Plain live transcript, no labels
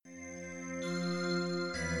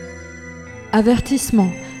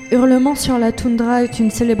Avertissement. Hurlement sur la toundra est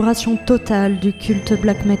une célébration totale du culte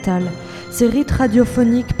black metal. Ces rites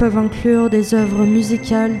radiophoniques peuvent inclure des œuvres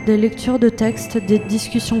musicales, des lectures de textes, des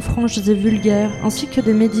discussions franches et vulgaires, ainsi que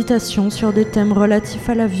des méditations sur des thèmes relatifs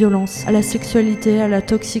à la violence, à la sexualité, à la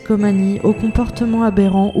toxicomanie, au comportement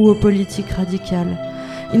aberrant ou aux politiques radicales.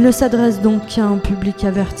 Il ne s'adresse donc qu'à un public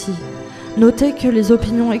averti. Notez que les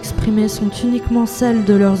opinions exprimées sont uniquement celles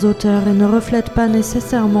de leurs auteurs et ne reflètent pas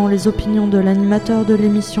nécessairement les opinions de l'animateur de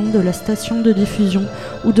l'émission, de la station de diffusion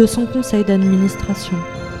ou de son conseil d'administration.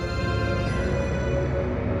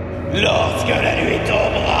 Lorsque la nuit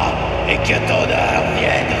tombera et que ton heure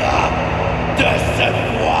viendra, de ce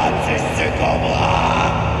froid tu succomberas.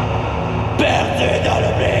 Perdu dans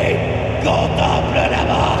l'oubli, contemple la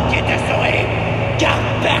mort qui te sourit, car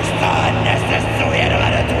personne ne se souviendra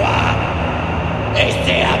de toi. Et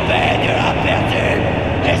c'est à peine la perdue,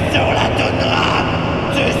 et sur la toundra,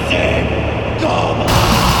 tu succomberas.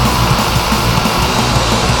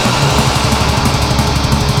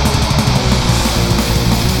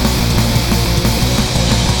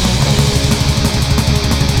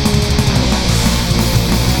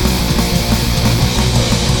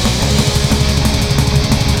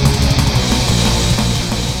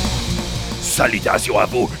 Salutations à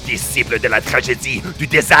vous, disciples de la tragédie, du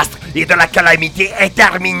désastre et de la calamité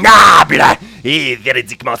interminable! Et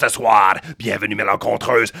véridiquement ce soir, bienvenue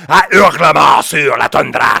mélancontreuse à Hurlement sur la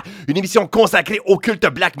toundra, une émission consacrée au culte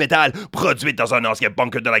black metal, produite dans un ancien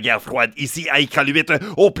bunker de la guerre froide ici à Iqaluit,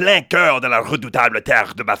 au plein cœur de la redoutable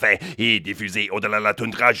terre de Baffin, et diffusée au-delà de la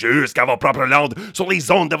toundra jusqu'à vos propres landes, sur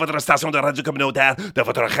les ondes de votre station de radio communautaire, de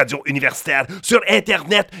votre radio universitaire, sur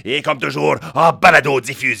Internet, et comme toujours, en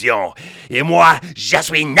balado-diffusion. Et moi, je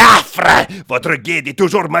suis Nafre, votre guide et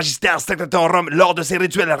toujours magistère secretorum lors de ces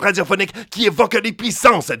rituels radiophoniques qui évoquent les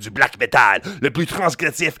puissances du black metal, le plus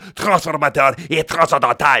transgressif, transformateur et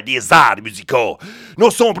transcendantal des arts musicaux.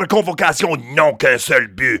 Nos sombres convocations n'ont qu'un seul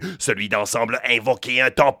but, celui d'ensemble invoquer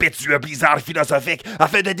un tempétueux blizzard philosophique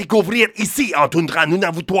afin de découvrir ici, en toundra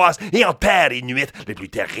nunavuttoise et en terre inuite, les plus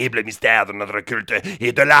terribles mystères de notre culte,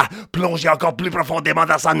 et de là, plonger encore plus profondément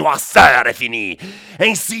dans sa noirceur infinie.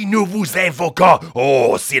 Ainsi, nous vous invoquons,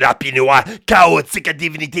 ô Sirapinois, chaotique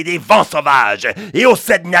divinité des vents sauvages, et ô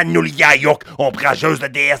Sednanuliayuk, ombrageuse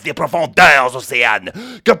déesse des profondeurs océanes,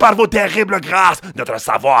 que par vos terribles grâces, notre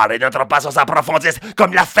savoir et notre passion s'approfondissent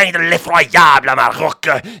comme la fin de l'effroyable Amarok,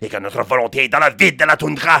 et que notre volonté dans le vide de la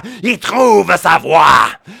toundra y trouve sa voie.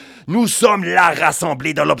 Nous sommes là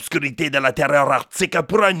rassemblés dans l'obscurité de la terreur arctique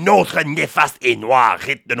pour un autre néfaste et noir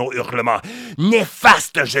rite de nos hurlements.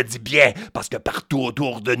 Néfaste, je dis bien, parce que partout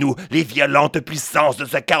autour de nous, les violentes puissances de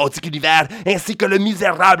ce chaotique univers, ainsi que le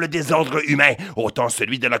misérable désordre humain, autant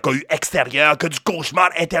celui de la cohue extérieure que du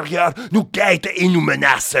cauchemar intérieur, nous guettent et nous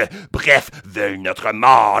menacent. Bref, veulent notre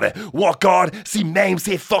mort. Ou encore, si même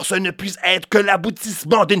ces forces ne puissent être que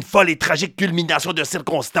l'aboutissement d'une folle et tragique culmination de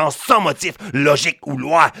circonstances sans motif, logique ou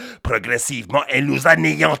loi, progressivement, elles nous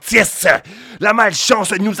anéantissent. La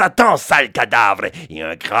malchance nous attend, sale cadavre. Et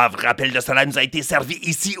un grave rappel de cela nous a été servi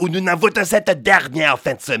ici au Nunavut cette dernière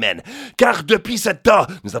fin de semaine. Car depuis ce temps,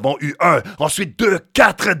 nous avons eu 1, ensuite 2,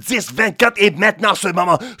 4, 10, 24 et maintenant, en ce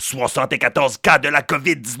moment, 74 cas de la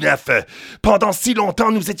COVID-19. Pendant si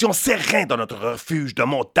longtemps, nous étions sereins dans notre refuge de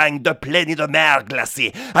montagnes, de plaines et de mers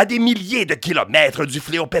glacées, à des milliers de kilomètres du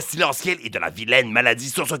fléau pestilentiel et de la vilaine maladie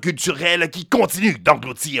socioculturelle qui continue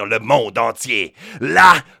d'engloutir le monde entier.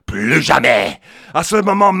 Là, plus jamais. À ce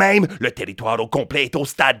moment même, le territoire au complet est au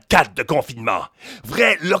stade 4 de confinement.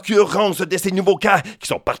 Vrai, l'occurrence de ces nouveaux cas, qui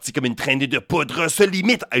sont partis comme une traînée de poudre, se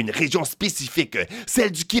limite à une région spécifique,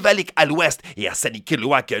 celle du Kivalik à l'ouest et à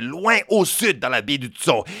Sanikiluak, loin au sud dans la baie du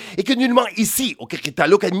Tson, et que nullement ici, au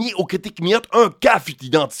Krikitaluk ni au Kitikmiot, un cas fut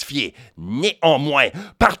identifié. Néanmoins,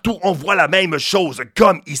 partout on voit la même chose,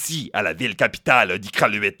 comme ici, à la ville capitale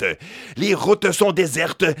d'Iqaluit. Les routes sont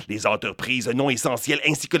désertes, les entreprises non essentielles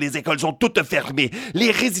ainsi que les écoles sont toutes fermées. Les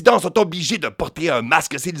résidents sont obligés de porter un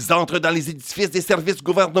masque s'ils entrent dans les édifices des services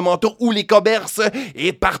gouvernementaux ou les commerces.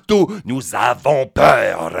 Et partout, nous avons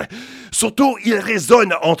peur. Surtout, il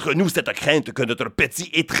résonne entre nous cette crainte que notre petit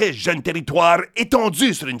et très jeune territoire,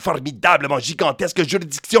 étendu sur une formidablement gigantesque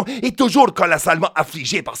juridiction et toujours colossalement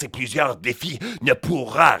affligé par ses plusieurs défis, ne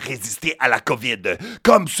pourra résister à la COVID,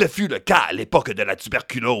 comme ce fut le cas à l'époque de la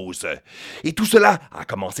tuberculose. Et tout cela a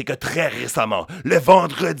commencé que très récemment, le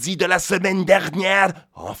vendredi de la semaine dernière,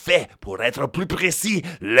 en fait, pour être plus précis,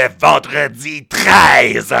 le vendredi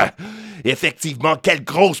 13. Effectivement, quelle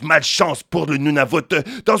grosse malchance pour le Nunavut,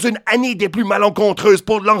 dans une année des plus malencontreuses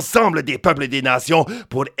pour l'ensemble des peuples et des nations,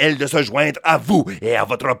 pour elle de se joindre à vous et à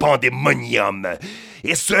votre pandémonium.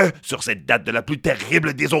 et ce, sur cette date de la plus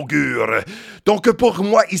terrible des augures. Donc pour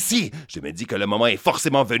moi ici, je me dis que le moment est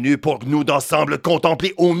forcément venu pour nous d'ensemble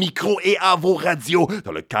contempler au micro et à vos radios,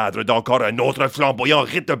 dans le cadre d'encore un autre flamboyant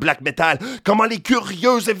rite black metal, comment les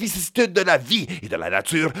curieuses vicissitudes de la vie et de la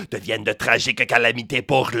nature deviennent de tragiques calamités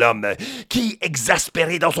pour l'homme, qui,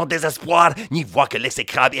 exaspéré dans son désespoir, n'y voit que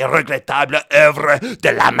l'exécrable et regrettable œuvre de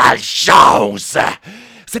la malchance.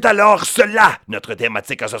 C'est alors cela, notre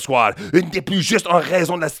thématique à ce soir, une des plus justes en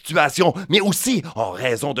raison de la situation, mais aussi en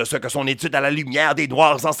raison de ce que son étude à la lumière des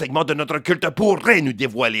noirs enseignements de notre culte pourrait nous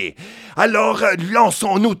dévoiler. Alors,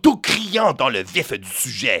 lançons-nous tout criant dans le vif du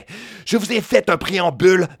sujet. Je vous ai fait un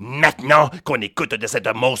préambule, maintenant qu'on écoute de cette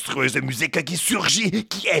monstrueuse musique qui surgit,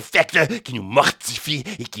 qui infecte, qui nous mortifie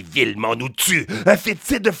et qui vilement nous tue. Un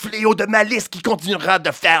fétide fléau de malice qui continuera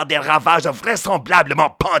de faire des ravages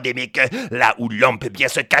vraisemblablement pandémiques, là où l'homme peut bien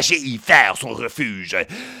se cacher et y faire son refuge.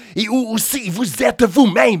 Et où aussi vous êtes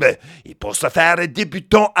vous-même. Et pour ce faire,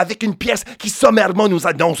 débutons avec une pièce qui sommairement nous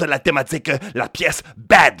annonce la thématique, la pièce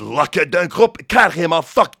Bad Luck d'un groupe carrément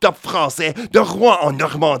fucked up français de Rouen en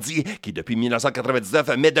Normandie qui depuis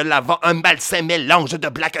 1999 met de l'avant un malsain mélange de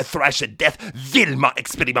black thrash death vilement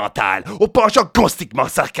expérimental au penchant caustiquement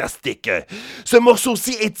sarcastique. Ce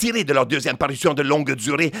morceau-ci est tiré de leur deuxième parution de longue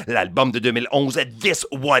durée, l'album de 2011 This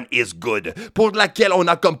One Is Good, pour laquelle on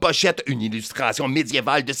a comme pochette une illustration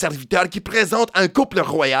médiévale de serviteurs qui présente un couple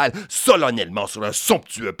royal solennellement sur un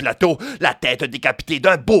somptueux plateau, la tête décapitée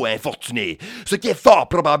d'un beau infortuné, ce qui est fort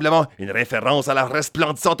probablement une référence à la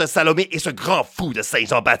resplendissante Salomé et ce grand fou de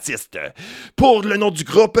Saint-Jean-Baptiste. Pour le nom du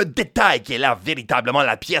groupe, détail qui est là véritablement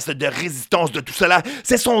la pièce de résistance de tout cela,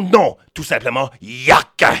 c'est son nom, tout simplement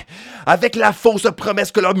Yak. Avec la fausse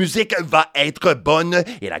promesse que leur musique va être bonne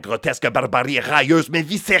et la grotesque barbarie railleuse mais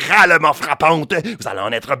viscéralement frappante, vous allez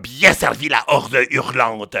en être bien servi la horde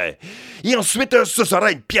hurlante. Et ensuite, ce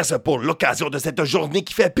sera une pièce pour l'occasion de cette journée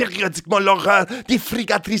qui fait périodiquement l'horreur des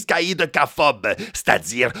frigatrices caïdes de Cafob,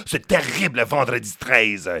 c'est-à-dire ce terrible vendredi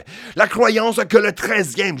 13. La croyance que le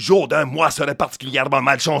 13e jour d'un mois serait particulièrement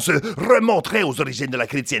malchanceux remonterait aux origines de la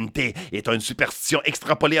chrétienté, étant une superstition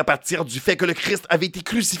extrapolée à partir du fait que le Christ avait été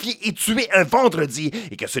crucifié et tué un vendredi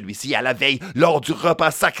et que celui-ci, à la veille, lors du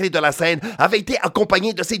repas sacré de la Seine, avait été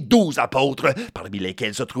accompagné de ses 12 apôtres, parmi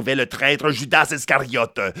lesquels se trouvait le traître Judas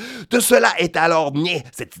Iscariote. De cela est alors née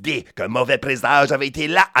cette idée qu'un mauvais présage avait été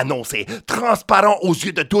là annoncé, transparent aux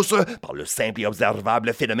yeux de tous, par le simple et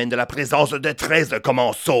observable phénomène de la présence de 13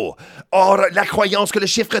 commensaux. Or, la croyance que le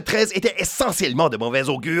chiffre 13 était essentiellement de mauvais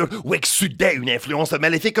augure ou exsudait une influence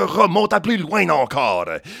maléfique remonte à plus loin encore.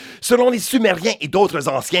 Selon les Sumériens et d'autres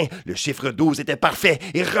anciens, le chiffre 12 était parfait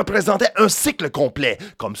et représentait un cycle complet,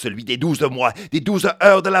 comme celui des 12 mois, des 12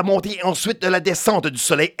 heures de la montée et ensuite de la descente du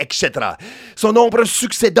soleil, etc. Son nombre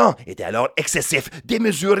succédant était alors excessif,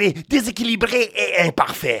 démesuré, déséquilibré et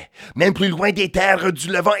imparfait. Même plus loin des terres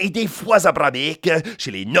du Levant et des foies abramiques,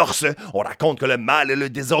 chez les Norses, on raconte que le mal et le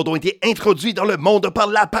désordre ont été introduits dans le monde par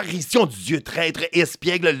l'apparition du dieu traître et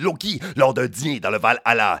espiègle Loki lors d'un dîner dans le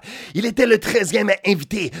Valhalla. Il était le 13e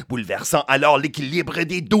invité, bouleversant alors l'équilibre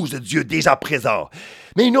des 12 dieux déjà présents.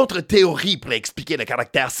 Mais une autre théorie pourrait expliquer le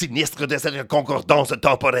caractère sinistre de cette concordance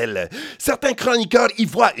temporelle. Certains chroniqueurs y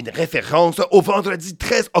voient une référence au vendredi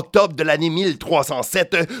 13 octobre de l'année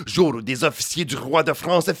 1307, jour où des officiers du roi de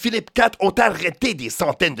France Philippe IV ont arrêté des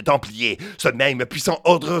centaines de Templiers, ce même puissant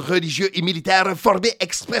ordre religieux et militaire formé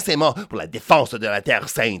expressément pour la défense de la Terre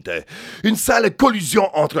Sainte. Une sale collusion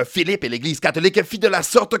entre Philippe et l'Église catholique fit de la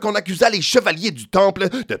sorte qu'on accusa les chevaliers du Temple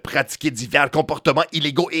de pratiquer divers comportements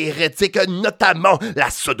illégaux et hérétiques, notamment la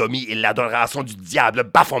sodomie et l'adoration du diable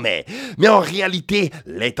Baphomet. Mais en réalité,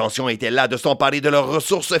 l'intention était là de s'emparer de leurs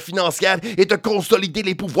ressources financières et de consolider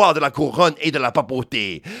les pouvoirs de la couronne et de la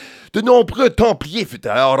papauté. De nombreux Templiers furent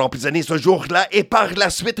alors emprisonnés ce jour-là et par la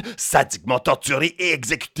suite sadiquement torturés et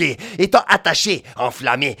exécutés, étant attachés,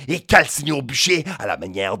 enflammés et calcinés au bûcher à la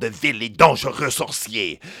manière de vils et dangereux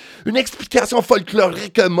sorciers. Une explication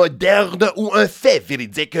folklorique moderne ou un fait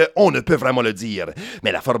véridique, on ne peut vraiment le dire.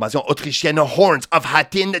 Mais la formation autrichienne Horns of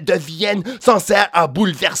Hattin de Vienne s'en sert à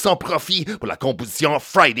bouleversant profit pour la composition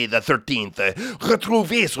Friday the 13th,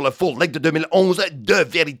 retrouvée sur le full leg de 2011 de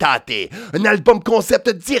Veritate, un album concept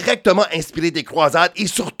directement inspiré des croisades et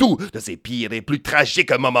surtout de ses pires et plus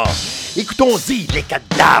tragiques moments. Écoutons-y les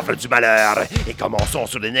cadavres du malheur et commençons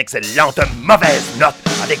sur une excellente mauvaise note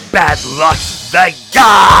avec Bad Luck the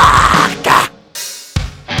Yak!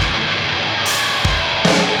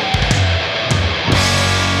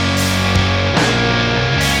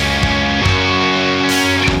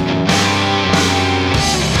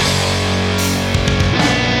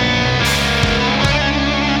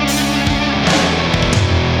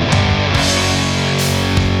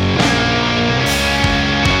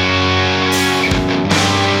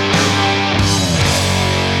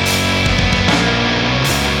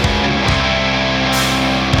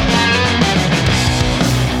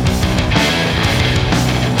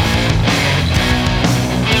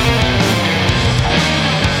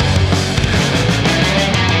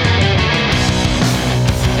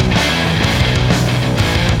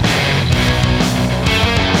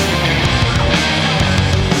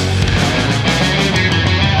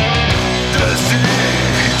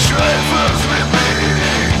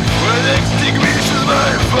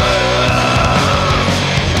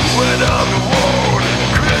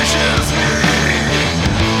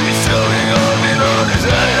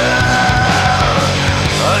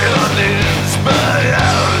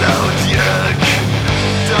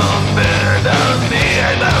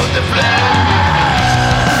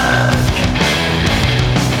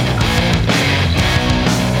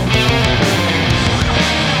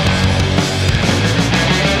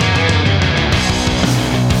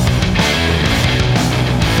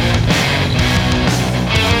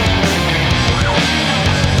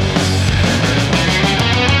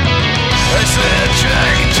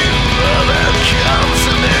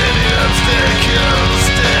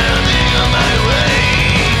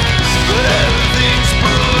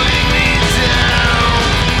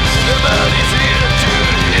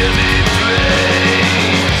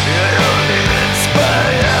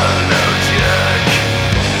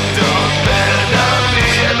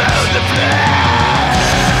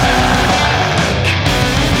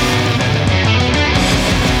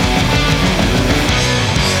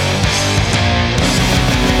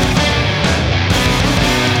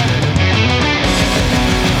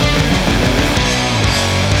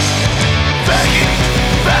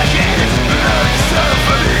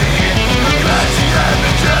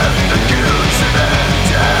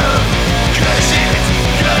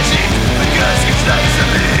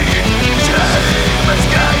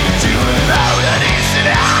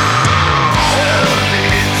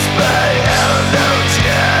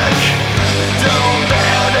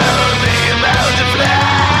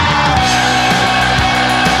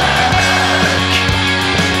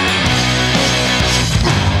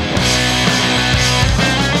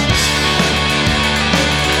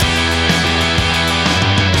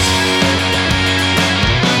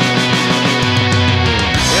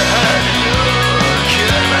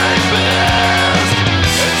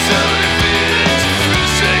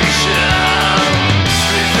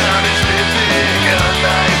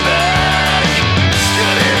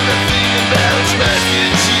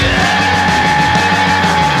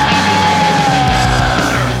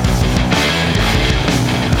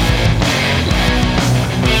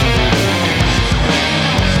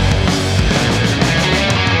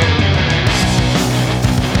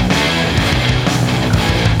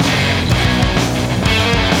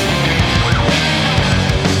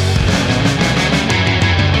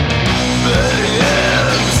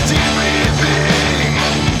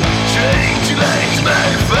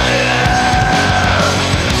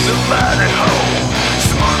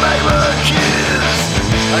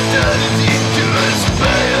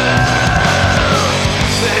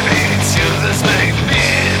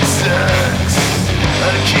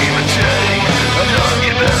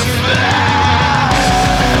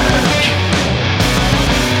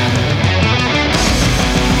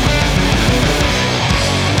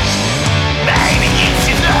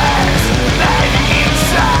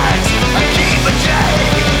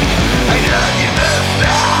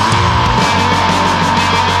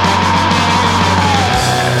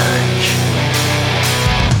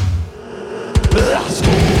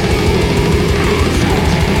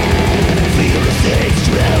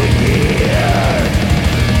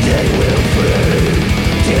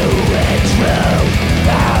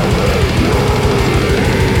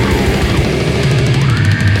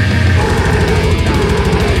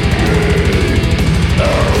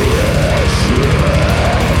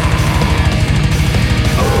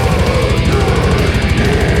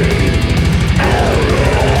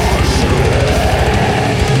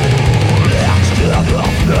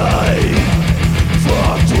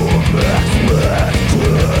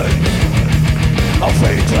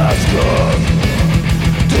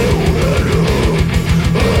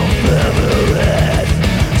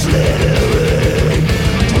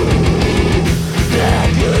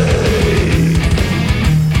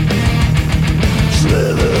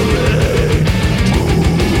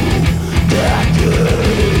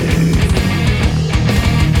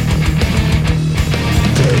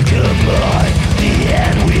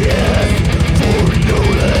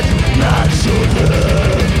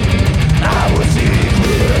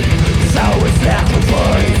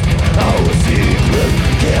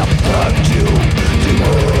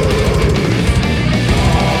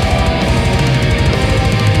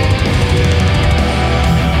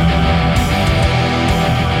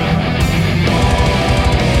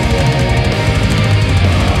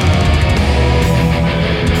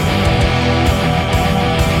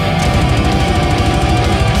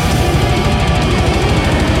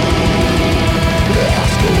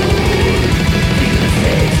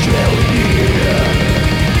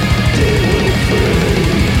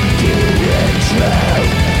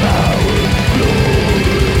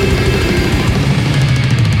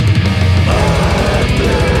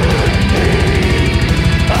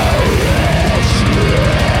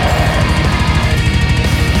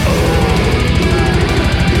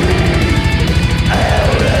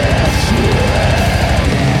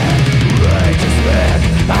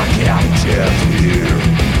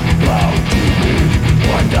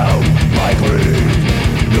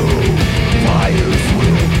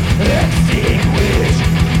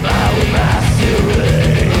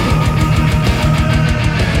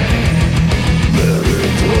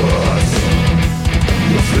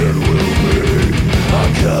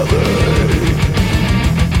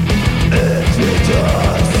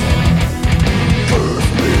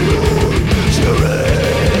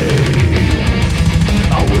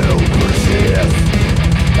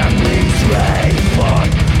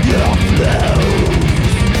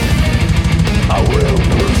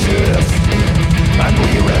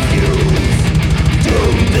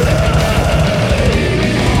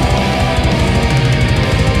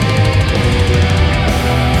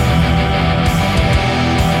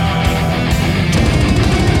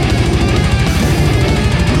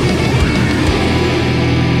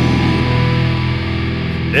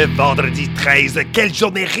 Le vendredi 13, quelle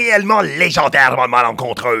journée réellement légendairement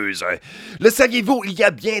malencontreuse! Le saviez-vous, il y a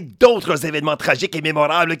bien d'autres événements tragiques et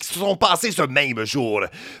mémorables qui se sont passés ce même jour.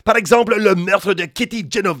 Par exemple, le meurtre de Kitty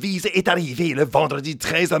Genovese est arrivé le vendredi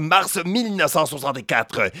 13 mars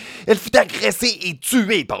 1964. Elle fut agressée et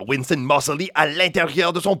tuée par Winston Moseley à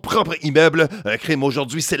l'intérieur de son propre immeuble, un crime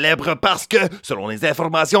aujourd'hui célèbre parce que, selon les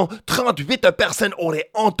informations, 38 personnes auraient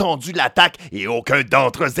entendu l'attaque et aucun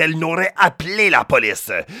d'entre elles n'aurait appelé la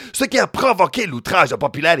police. Ce qui a provoqué l'outrage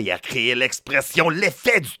populaire et a créé l'expression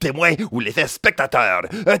l'effet du témoin ou l'effet spectateur,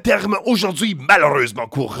 un terme aujourd'hui malheureusement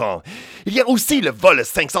courant. Il y a aussi le vol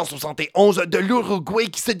 571 de l'Uruguay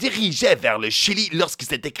qui se dirigeait vers le Chili lorsqu'il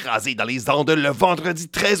s'est écrasé dans les Andes le vendredi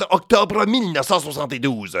 13 octobre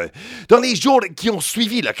 1972. Dans les jours qui ont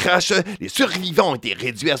suivi le crash, les survivants ont été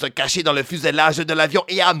réduits à se cacher dans le fuselage de l'avion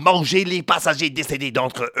et à manger les passagers décédés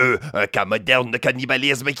d'entre eux, un cas moderne de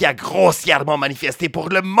cannibalisme qui a grossièrement manifesté pour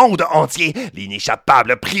le monde entier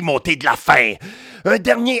l'inéchappable primauté de la faim. Un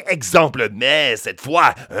dernier exemple, mais cette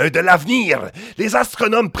fois, un de l'avenir. Les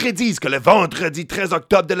astronomes prédisent que le vendredi 13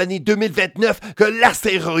 octobre de l'année 2029, que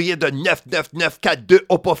l'astéroïde 99942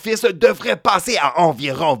 Apophis devrait passer à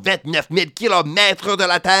environ 29 000 km de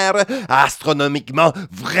la Terre, astronomiquement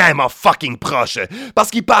vraiment fucking proche,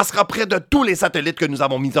 parce qu'il passera près de tous les satellites que nous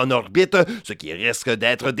avons mis en orbite, ce qui risque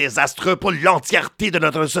d'être désastreux pour l'entièreté de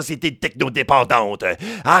notre société technodépendante.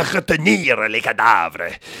 À retenir les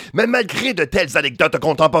cadavres. Mais malgré de telles anecdotes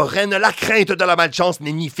contemporaines, la crainte de la malchance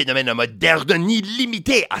n'est ni phénomène moderne, ni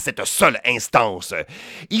limité à cette seule instance.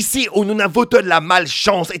 Ici, au Nunavut, la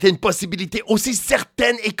malchance était une possibilité aussi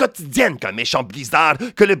certaine et quotidienne qu'un méchant blizzard,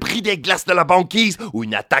 que le bris des glaces de la banquise ou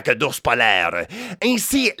une attaque d'ours polaire.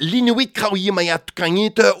 Ainsi, l'Inuit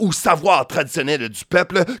Kraouyamayatukangit, ou savoir traditionnel du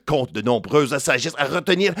peuple, compte de nombreuses sagesses à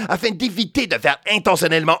retenir afin d'éviter de faire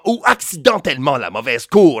intentionnellement ou accidentellement la mauvaise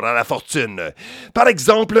cour à la fortune. Par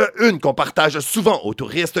exemple, une qu'on partage souvent aux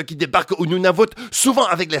touristes qui débarquent au Nunavut, souvent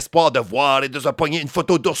avec l'espoir de voir et de se pogner une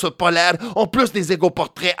photo d'ours polaire, en plus des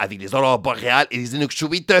égo-portraits avec les aurores boréales et les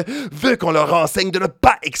Inukshuit, veut qu'on leur enseigne de ne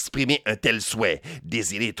pas exprimer un tel souhait.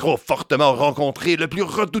 Désirer trop fortement rencontrer le plus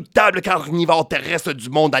redoutable carnivore terrestre du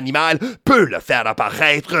monde animal peut le faire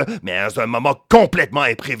apparaître, mais à un moment complètement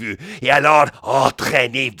imprévu, et alors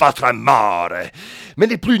entraînez votre mort. Mais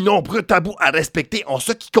les plus nombreux tabous à respecter en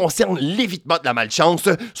ce qui concerne l'évitement de la malchance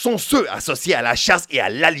sont ceux associés à la chasse et à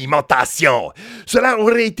l'alimentation. Cela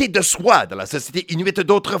aurait été de soi dans la société inuite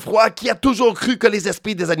d'autrefois qui a toujours cru que les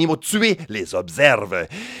esprits des animaux tués les observent.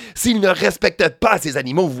 S'ils ne respectent pas ces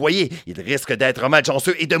animaux, vous voyez, ils risquent d'être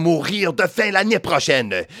malchanceux et de mourir de faim l'année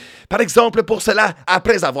prochaine. Par exemple, pour cela,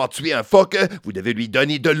 après avoir tué un phoque, vous devez lui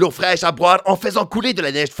donner de l'eau fraîche à boire en faisant couler de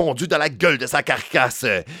la neige fondue dans la gueule de sa carcasse.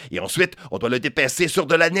 Et ensuite, on doit le dépasser sur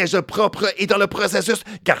de la neige propre et dans le processus,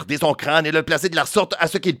 garder son crâne et le placer de la sorte à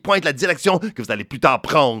ce qu'il pointe la direction que vous allez plus tard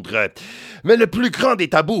prendre. Mais le plus grand des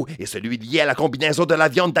tabous est celui lié à la combinaison de la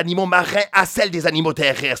viande d'animaux marins à celle des animaux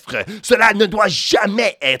terrestres. Cela ne doit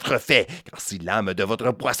jamais être fait, car si l'âme de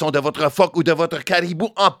votre poisson, de votre phoque ou de votre caribou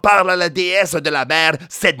en parle à la déesse de la mer,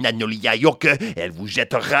 Sednanoliyayuk, elle vous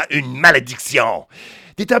jettera une malédiction.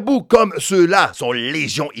 Des tabous comme ceux-là sont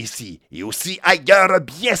légion ici, et aussi ailleurs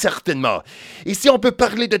bien certainement. Et si on peut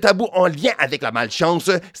parler de tabous en lien avec la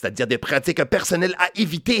malchance, c'est-à-dire des pratiques personnelles à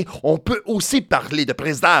éviter, on peut aussi parler de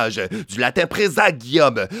présage, du latin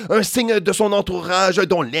présagium, un signe de son entourage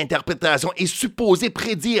dont l'interprétation est supposée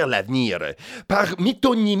prédire l'avenir. Par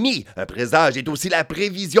mythonymie, un présage est aussi la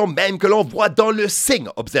prévision même que l'on voit dans le signe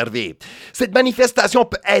observé. Cette manifestation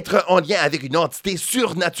peut être en lien avec une entité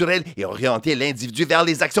surnaturelle et orienter l'individu vers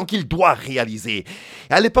les actions qu'il doit réaliser.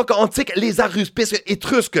 À l'époque antique, les aruspices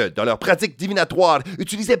étrusques, dans leur pratique divinatoire,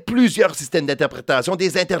 utilisaient plusieurs systèmes d'interprétation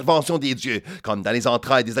des interventions des dieux, comme dans les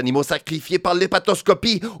entrailles des animaux sacrifiés par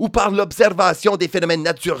l'hépatoscopie ou par l'observation des phénomènes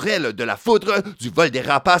naturels de la foudre, du vol des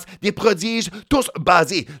rapaces, des prodiges, tous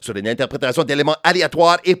basés sur une interprétation d'éléments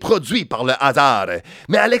aléatoires et produits par le hasard.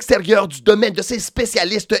 Mais à l'extérieur du domaine de ces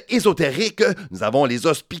spécialistes ésotériques, nous avons les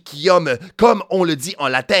auspicium, comme on le dit en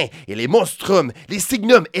latin, et les monstrum, les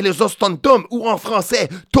signum et les ostentum, ou en français,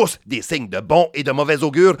 tous des signes de bon et de mauvais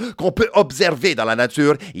augure qu'on peut observer dans la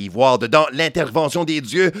nature et y voir dedans l'intervention des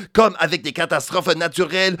dieux, comme avec des catastrophes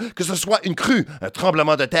naturelles, que ce soit une crue, un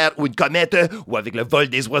tremblement de terre ou une comète, ou avec le vol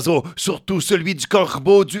des oiseaux, surtout celui du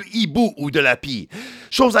corbeau, du hibou ou de la pie.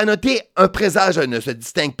 Chose à noter, un présage ne se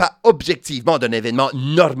distingue pas objectivement d'un événement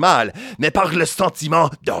normal, mais par le sentiment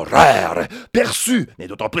d'horreur, perçu, mais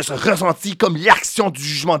d'autant plus ressenti comme l'action du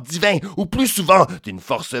jugement divin, ou plus souvent d'une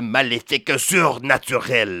force maléfique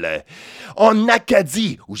surnaturelle. En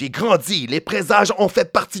Acadie, où j'ai grandi, les présages ont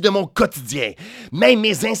fait partie de mon quotidien. Même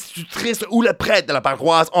mes institutrices ou le prêtre de la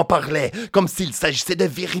paroisse en parlaient, comme s'il s'agissait de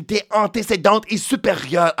vérités antécédentes et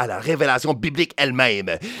supérieures à la révélation biblique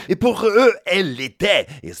elle-même. Et pour eux, elle l'était,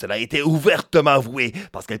 et cela était ouvertement avoué,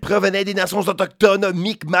 parce qu'elle provenait des nations autochtones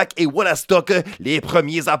Micmac et Wollastock, les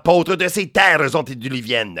premiers apôtres de ces terres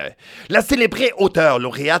antédiluviennes. La célébrée auteure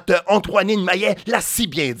lauréate Antoinine Maillet l'a si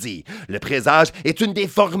bien dit. Le présage est une des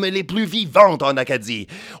formes les plus vivantes en Acadie.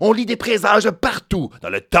 On lit des présages partout, dans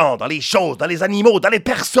le temps, dans les choses, dans les animaux, dans les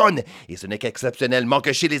personnes. Et ce n'est qu'exceptionnellement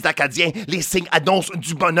que chez les Acadiens, les signes annoncent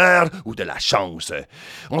du bonheur ou de la chance.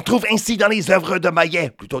 On trouve ainsi dans les œuvres de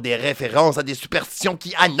Maillet plutôt des références à des superstitions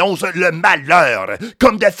qui annoncent le malheur,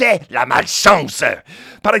 comme de fait la malchance.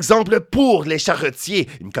 Par exemple, pour les charretiers,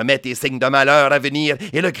 une comète est signe de malheur à venir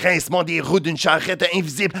et le grincement des roues d'une charrette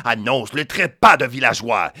invisible annonce le trépas de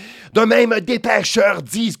villageois. De même, des pêcheurs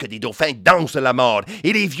disent que des dauphins dansent la mort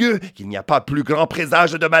et les vieux qu'il n'y a pas plus grand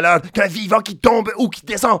présage de malheur qu'un vivant qui tombe ou qui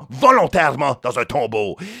descend volontairement dans un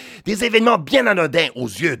tombeau. Des événements bien anodins aux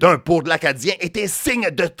yeux d'un pour l'Acadien étaient signes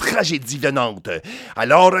de tragédie venante.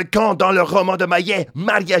 Alors, quand dans le roman de Maillet,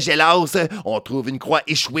 Maria Gélas, on trouve une croix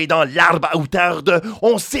échouée dans l'arbre à outarde,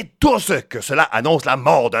 on sait tous que cela annonce la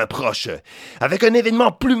mort d'un proche. Avec un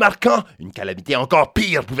événement plus marquant, une calamité encore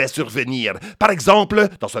pire pouvait survenir. Par exemple,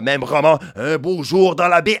 dans ce même roman, un beau jour dans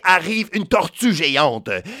la baie arrive une tortue géante.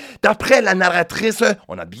 D'après la narratrice,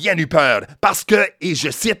 on a bien eu peur, parce que, et je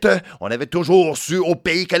cite, on avait toujours su au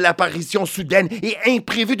pays que l'apparition soudaine et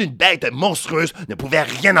imprévue d'une bête monstrueuse ne pouvait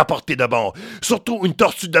rien apporter de bon. Surtout une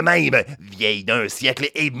tortue de même, vieille d'un siècle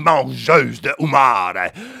et mangeuse de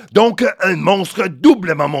homards. Donc, un monstre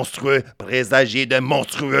doublement monstrueux, présagé de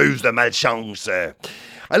monstrueuse de malchance.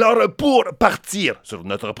 Alors, pour partir sur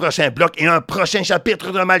notre prochain bloc et un prochain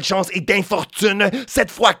chapitre de malchance et d'infortune, cette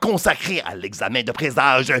fois consacré à l'examen de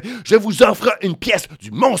présage, je vous offre une pièce du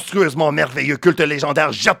monstrueusement merveilleux culte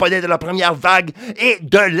légendaire japonais de la première vague et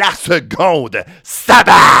de la seconde,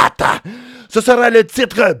 Sabbath! Ce sera le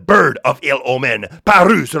titre Bird of Ill Omen,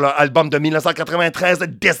 paru sur leur album de 1993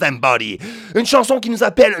 Disembody. Une chanson qui nous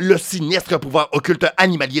appelle le sinistre pouvoir occulte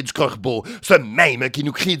animalier du corbeau, ce même qui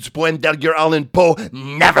nous crie du poème d'Edgar Allan Poe,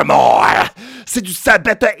 Nevermore. C'est du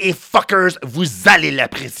Sabbath et fuckers, vous allez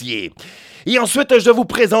l'apprécier. Et ensuite, je vous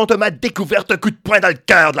présente ma découverte coup de poing dans le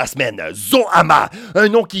cœur de la semaine, Zohama, un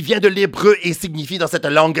nom qui vient de l'hébreu et signifie dans cette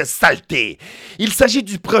langue saleté. Il s'agit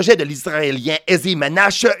du projet de l'Israélien Ezi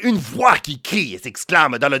Menache, une voix qui crie et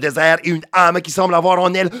s'exclame dans le désert et une âme qui semble avoir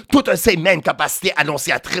en elle toutes ces mêmes capacités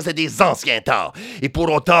annonciatrices des anciens temps. Et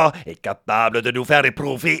pour autant, est capable de nous faire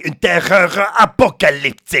éprouver une terreur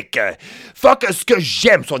apocalyptique. Fuck ce que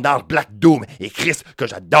j'aime son art Black Doom et Chris que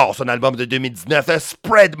j'adore son album de 2019,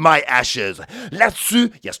 Spread My Ashes. Là-dessus,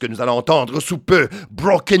 il y a ce que nous allons entendre sous peu,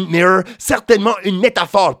 Broken Mirror, certainement une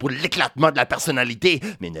métaphore pour l'éclatement de la personnalité,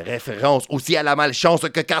 mais une référence aussi à la malchance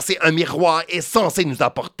que casser un miroir est censé nous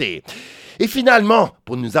apporter. Et finalement,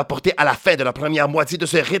 pour nous apporter à la fin de la première moitié de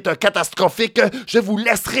ce rite catastrophique, je vous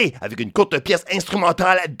laisserai avec une courte pièce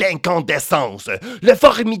instrumentale d'incandescence. Le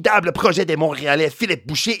formidable projet des Montréalais Philippe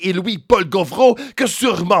Boucher et Louis-Paul Gauvreau, que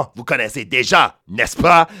sûrement vous connaissez déjà, n'est-ce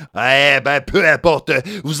pas? Eh ben, peu importe,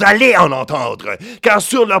 vous allez en entendre. Car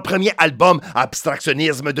sur leur premier album,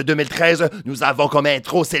 Abstractionnisme de 2013, nous avons comme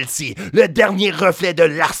intro celle-ci, le dernier reflet de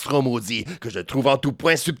l'astre maudit, que je trouve en tout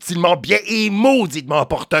point subtilement bien et mauditement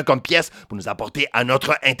opportun comme pièce pour nous apporter à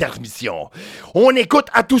notre intermission. On écoute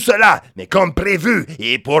à tout cela, mais comme prévu,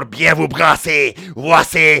 et pour bien vous brasser,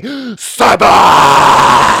 voici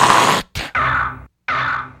Sabbath!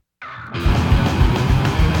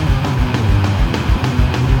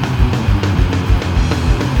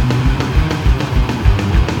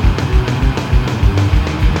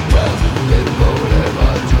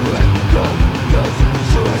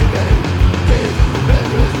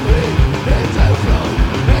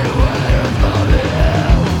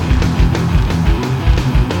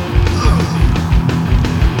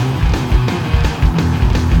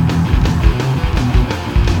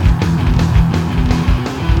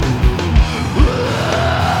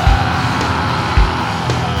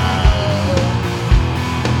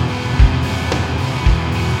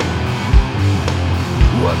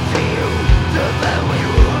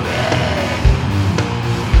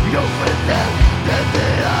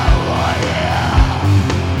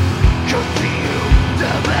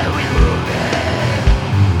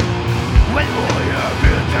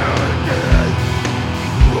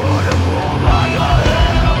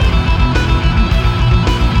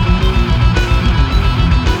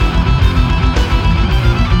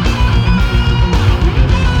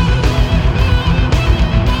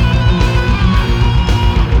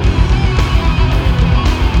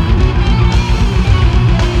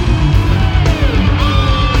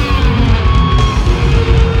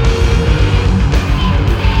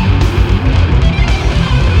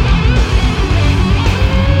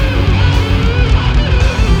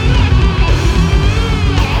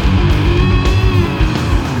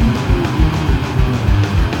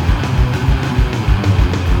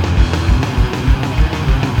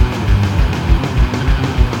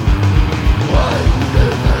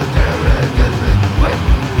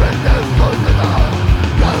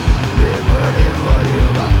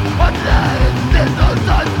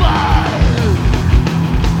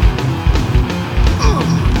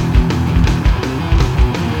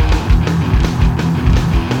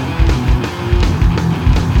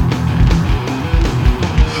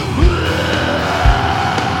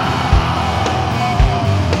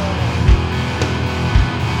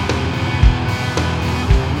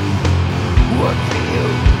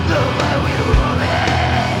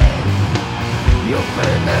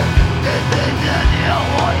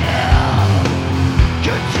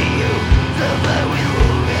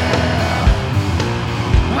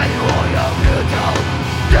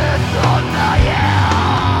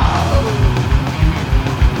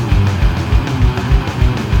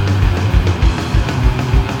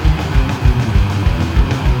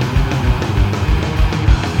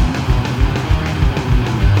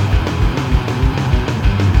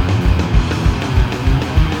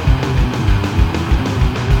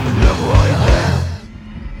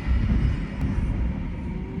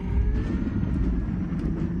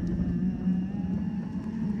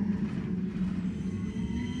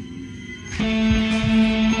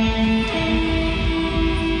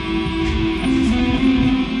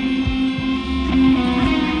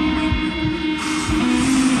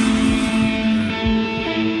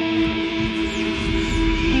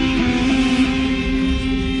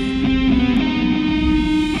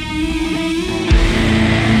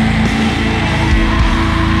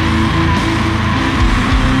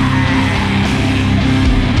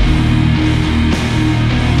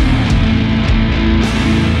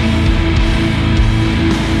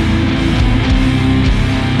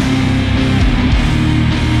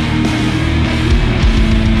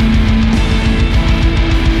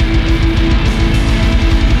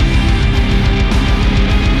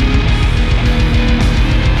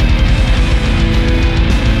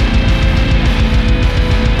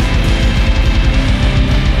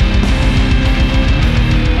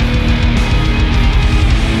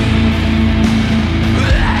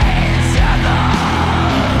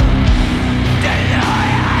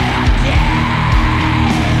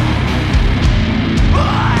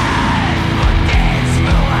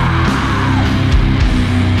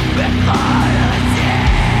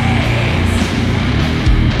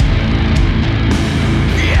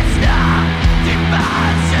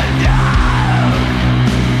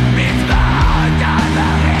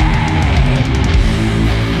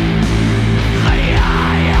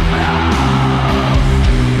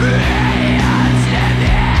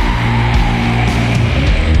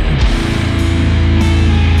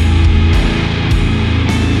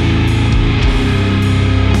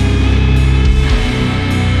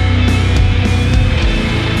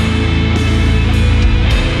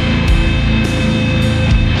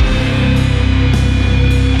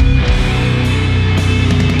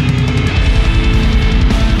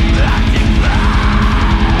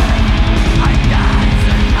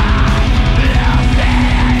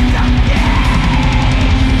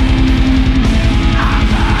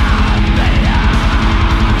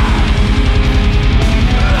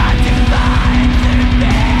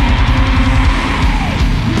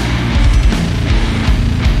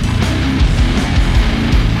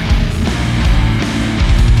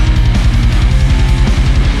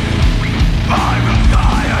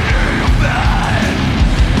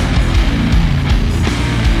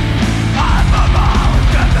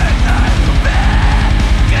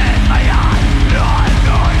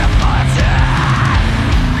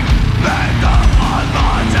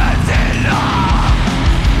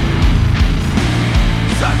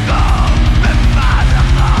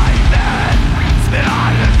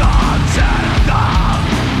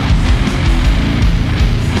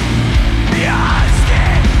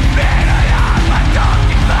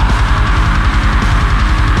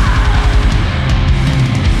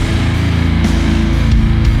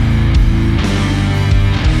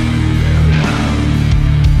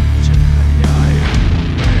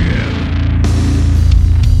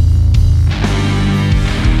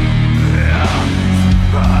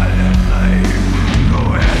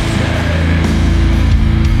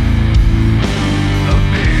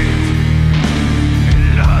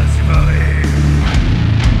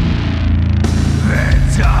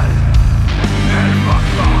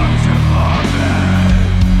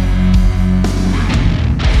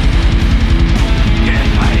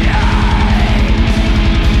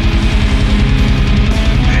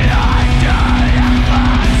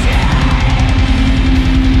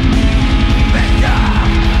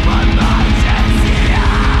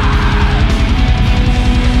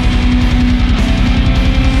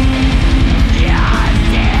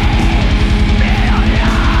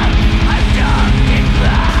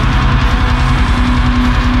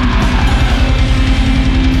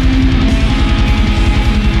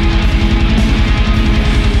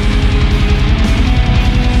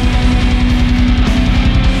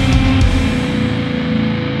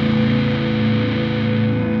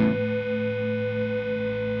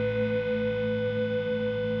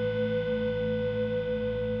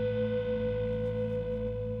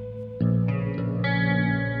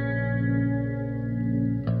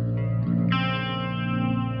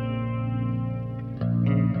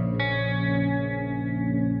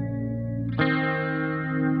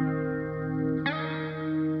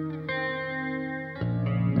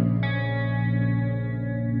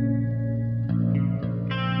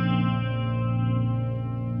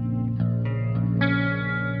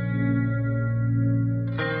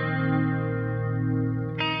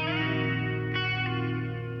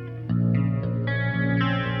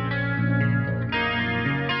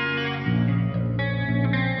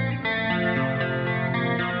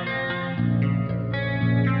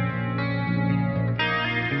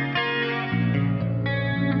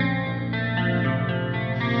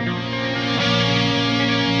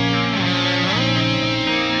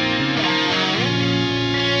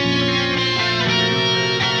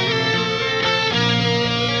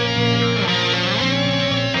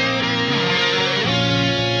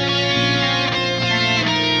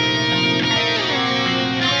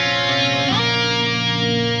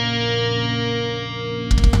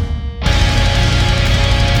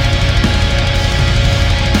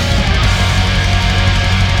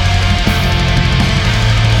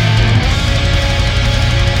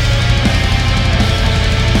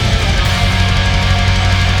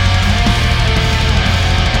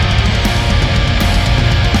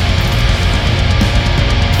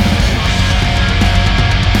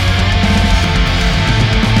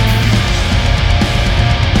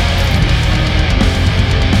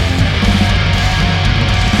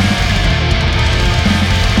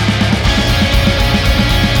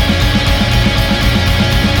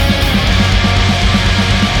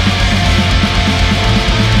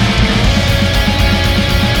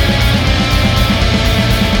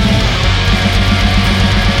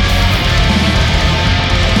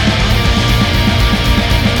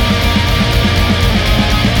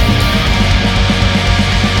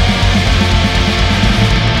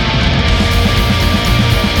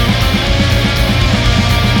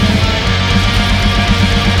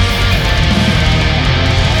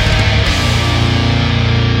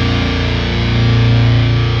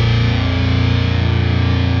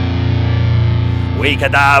 Oui,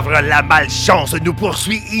 cadavre, la malchance nous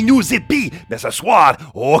poursuit et nous épie. Mais ce soir,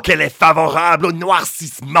 oh, qu'elle est favorable au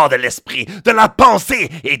noircissement de l'esprit, de la pensée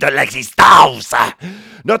et de l'existence.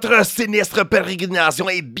 Notre sinistre pérégrination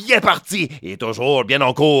est bien partie et toujours bien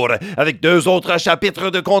en cours, avec 2 autres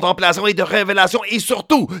chapitres de contemplation et de révélation et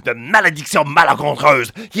surtout de malédictions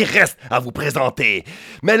malencontreuses qui restent à vous présenter.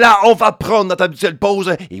 Mais là, on va prendre notre habituelle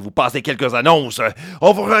pause et vous passer quelques annonces.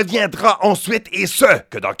 On vous reviendra ensuite et ce,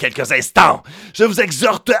 que dans quelques instants. Je vous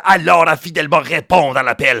exhorte alors à fidèlement répondre à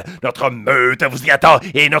l'appel. Notre meute vous y attend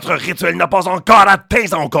et notre rituel n'a pas encore atteint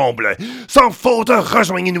son comble. Sans faute,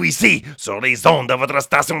 rejoignez-nous ici, sur les ondes de votre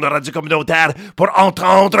station de radio communautaire, pour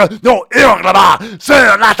entendre nos hurlements sur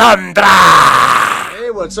la toundra!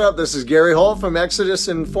 Hey, what's up? This is Gary Hall from Exodus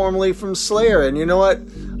and formerly from Slayer. And you know what?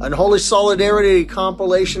 Unholy Solidarity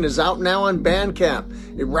compilation is out now on Bandcamp.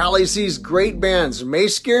 It rallies these great bands.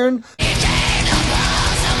 Macegearin,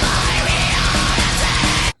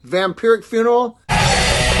 Vampiric Funeral,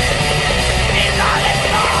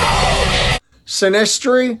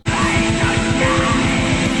 Sinistry,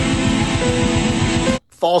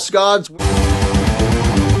 False Gods,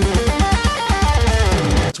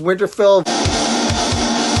 Winterfell,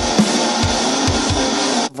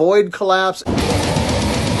 Void Collapse,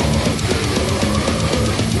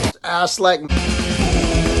 Aslak,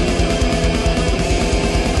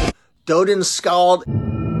 Dodin Scald,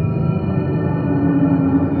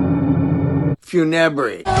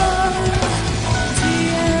 Funebri,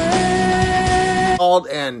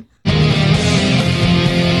 and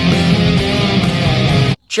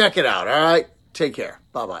check it out, all right? Take care.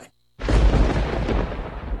 Bye-bye.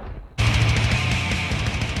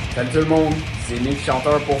 Salut tout le monde, c'est Nick,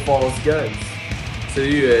 chanteur pour False Gods.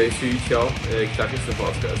 Salut, je suis Charles, guitariste de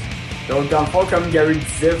False Gods. Donc dans le fond, comme Gary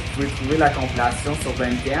disait, vous pouvez trouver la compilation sur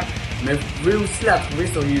Bandcamp, mais vous pouvez aussi la trouver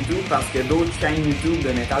sur YouTube parce qu'il y a d'autres chaînes YouTube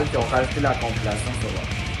de métal qui ont rajouté la compilation sur là.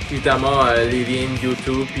 Évidemment, les liens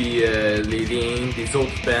YouTube et les liens des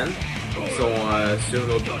autres bands sont sur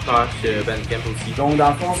notre page Bandcamp aussi. Donc dans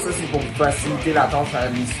le fond, ça c'est pour vous faciliter la tâche à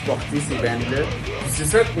aller supporter ces bands-là. Puis c'est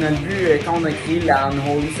ça que notre but quand on a créé la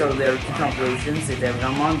Unholy Solidarity Compilation, c'était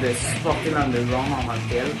vraiment de supporter l'underground en tant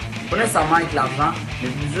que tel. Pas nécessairement avec l'argent, mais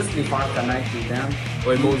juste les faire connaître les bands.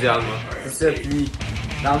 Oui, mondialement. C'est ça, puis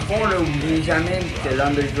dans le fond, là, oubliez jamais que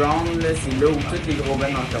l'underground, là, c'est là où tous les gros bands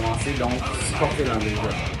ont commencé, donc supportez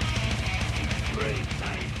l'underground.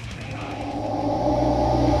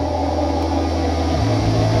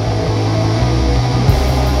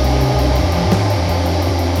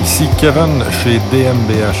 Ici Kevin chez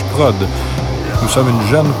DMBH Prod. Nous sommes une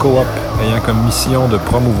jeune coop ayant comme mission de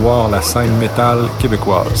promouvoir la scène métal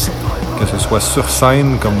québécoise. Que ce soit sur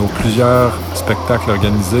scène, comme nos plusieurs spectacles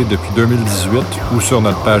organisés depuis 2018 ou sur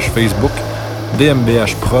notre page Facebook,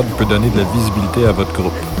 DMBH Prod peut donner de la visibilité à votre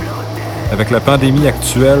groupe. Avec la pandémie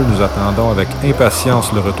actuelle, nous attendons avec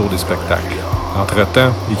impatience le retour des spectacles.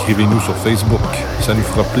 Entre-temps, écrivez-nous sur Facebook. Ça nous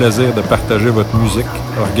fera plaisir de partager votre musique,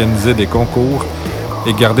 organiser des concours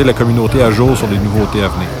et garder la communauté à jour sur les nouveautés à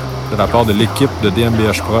venir. De la part de l'équipe de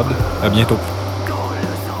DMBH Prod, à bientôt.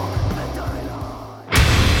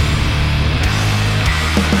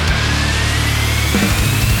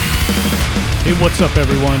 Hey, what's up,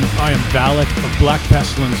 everyone? I am Valak of Black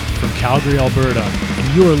Pestilence from Calgary, Alberta,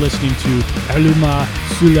 and you are listening to Aluma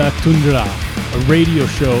Sula Tundra, a radio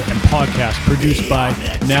show and podcast produced by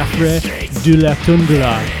Nafre de la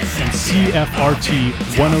Tundra and CFRT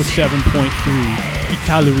 107.3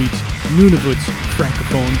 Iqaluit Nunavut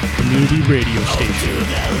Francophone Community Radio Station.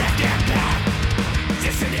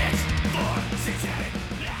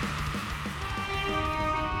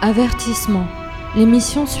 Avertissement.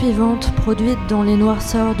 L'émission suivante, produite dans les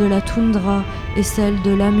noirceurs de la toundra et celle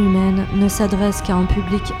de l'âme humaine, ne s'adresse qu'à un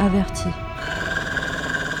public averti.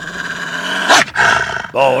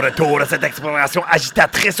 Bon retour à cette exploration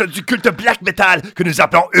agitatrice du culte black metal que nous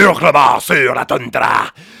appelons Hurlement sur la toundra.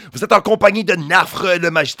 Vous êtes en compagnie de Nafre,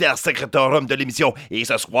 le magistère secrétorum de l'émission, et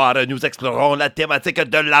ce soir, nous explorons la thématique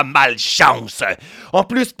de la malchance. En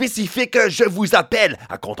plus spécifique, je vous appelle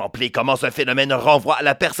à contempler comment ce phénomène renvoie à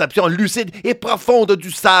la perception lucide et profonde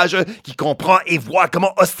du sage qui comprend et voit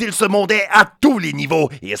comment hostile ce monde est à tous les niveaux,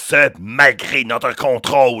 et ce, malgré notre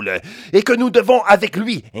contrôle. Et que nous devons, avec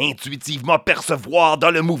lui, intuitivement percevoir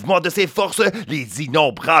dans le mouvement de ses forces les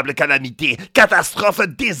innombrables calamités, catastrophes,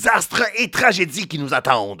 désastres et tragédies qui nous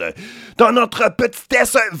attendent. Dans notre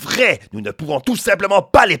petitesse vraie, nous ne pouvons tout simplement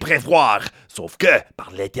pas les prévoir. Sauf que,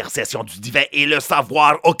 par l'intercession du divin et le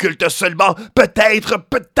savoir occulte seulement,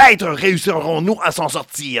 peut-être réussirons-nous à s'en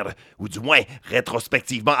sortir. Ou du moins,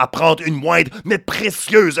 rétrospectivement, apprendre une moindre mais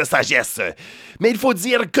précieuse sagesse. Mais il faut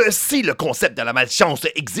dire que si le concept de la malchance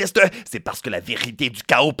existe, c'est parce que la vérité du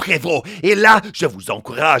chaos prévaut. Et là, je vous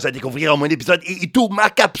encourage à découvrir mon épisode et tout ma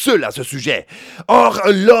capsule à ce sujet. Or,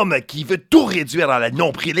 l'homme qui veut tout réduire à la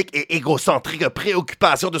nombrilique et égocentrique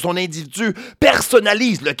préoccupation de son individu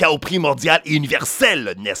personnalise le chaos primordial et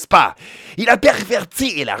universel, n'est-ce pas? Il la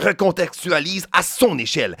pervertit et la recontextualise à son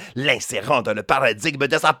échelle, l'insérant dans le paradigme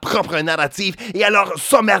de sa propre narrative et alors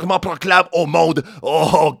sommairement proclame au monde «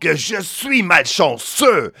 Oh, que je suis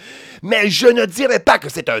malchanceux !» Mais je ne dirais pas que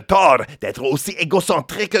c'est un tort d'être aussi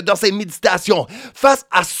égocentrique dans ses méditations. Face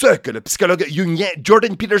à ce que le psychologue jungien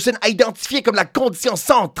Jordan Peterson a identifié comme la condition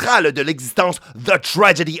centrale de l'existence, the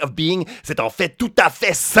tragedy of being, c'est en fait tout à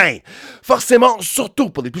fait sain. Forcément, surtout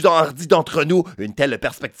pour les plus enhardis d'entre nous, une telle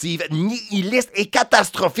perspective nihiliste et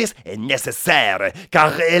catastrophiste est nécessaire,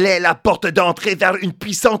 car elle est la porte d'entrée vers une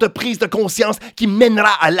puissante prise de conscience qui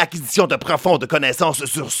mènera à l'acquisition de profondes connaissances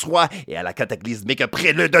sur soi et à la cataclysmique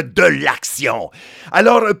prélude de l'action.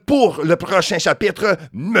 Alors, pour le prochain chapitre,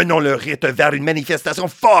 menons le rite vers une manifestation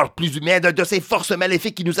fort plus humaine de ces forces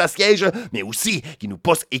maléfiques qui nous assiègent, mais aussi qui nous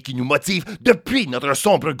poussent et qui nous motivent depuis notre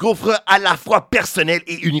sombre gouffre à la fois personnel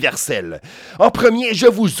et universel. En premier, je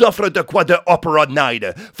vous offre de quoi de Opera Night,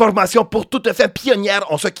 formation pour toute fin pionnière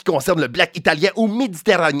en ce qui concerne le black italien ou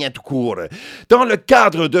méditerranéen tout court. Dans le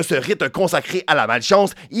cadre de ce rite consacré à la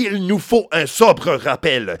malchance, il nous faut un sobre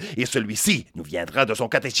rappel, et celui-ci nous viendra de son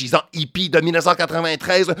catéchisant hippie de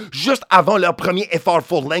 1993, juste avant leur premier effort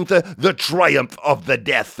full-length, The Triumph of the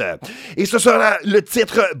Death. Et ce sera le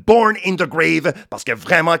titre Born in the Grave, parce que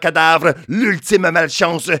vraiment cadavre, l'ultime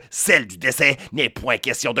malchance, celle du décès, n'est point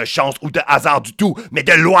question de chance ou de hasard du tout, mais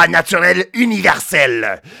de loi naturelle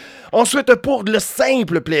universelle. Ensuite, pour le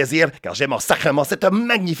simple plaisir, car j'aime sacrément cette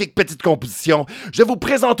magnifique petite composition, je vous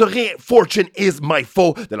présenterai Fortune is My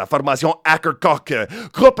Foe de la formation Ackercock,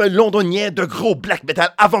 groupe londonien de gros black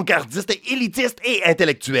metal avant-gardiste, élitiste et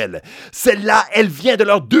intellectuel. Celle-là, elle vient de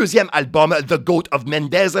leur deuxième album, The Goat of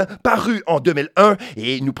Mendez, paru en 2001,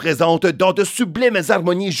 et nous présente dans de sublimes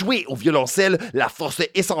harmonies jouées au violoncelle la force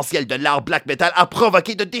essentielle de l'art black metal à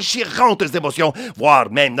provoquer de déchirantes émotions, voire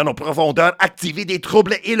même dans nos profondeurs activer des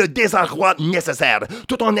troubles et le désarroi nécessaire,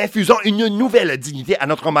 tout en infusant une nouvelle dignité à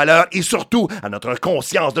notre malheur et surtout à notre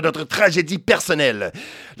conscience de notre tragédie personnelle.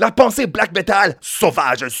 La pensée black metal,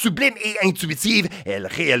 sauvage, sublime et intuitive, elle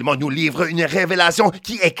réellement nous livre une révélation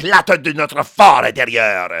qui éclate de notre fort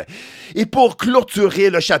intérieur. Et pour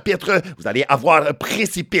clôturer le chapitre, vous allez avoir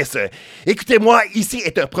Précipice. Écoutez-moi, ici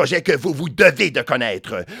est un projet que vous devez de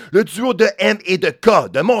connaître. Le duo de M et de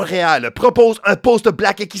K de Montréal propose un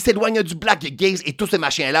post-black qui s'éloigne du black gaze et tous ces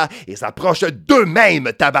machins-là et s'approche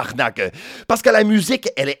d'eux-mêmes, tabarnak. Parce que la musique,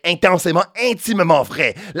 elle est intensément, intimement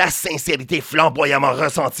vraie. La sincérité flamboyamment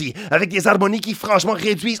ressentie, avec des harmonies qui franchement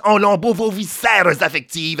réduisent en lambeaux vos viscères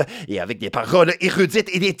affectives, et avec des paroles érudites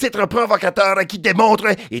et des titres provocateurs qui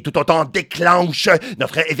démontrent et tout autant déclenchent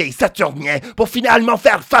notre éveil saturnien pour finalement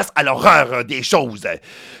faire face à l'horreur des choses.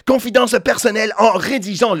 Confidence personnelle, en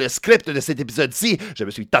rédigeant le script de cet épisode-ci, je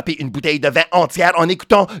me suis tapé une bouteille de vin entière en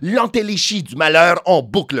écoutant l'Antéléchie du malheur en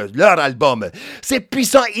boucle, leur album. C'est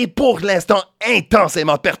puissant et pour l'instant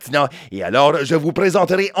intensément pertinent. Et alors, je vous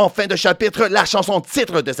présenterai en fin de chapitre la chanson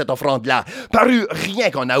titre de cette offrande-là, parue rien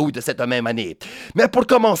qu'en août de cette même année. Mais pour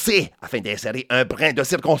commencer, afin d'insérer un brin de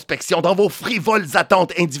circonspection dans vos frivoles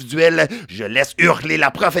attentes individuelles, je laisse hurler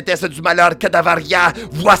la prophétesse du malheur Cadavaria.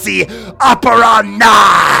 Voici Opera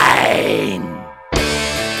Night!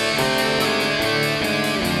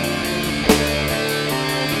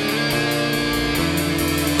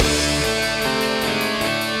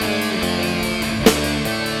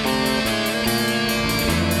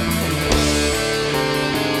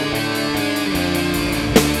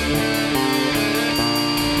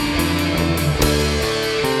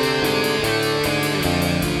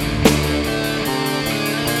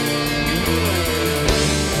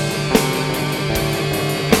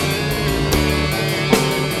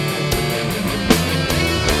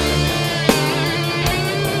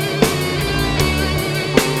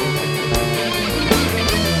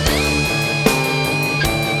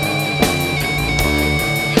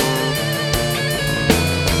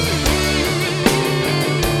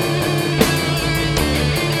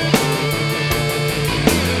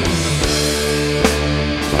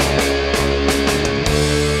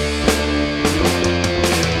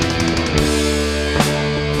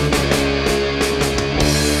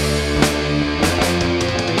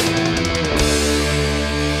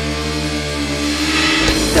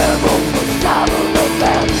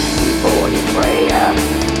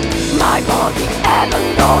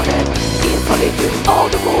 morning in solitude on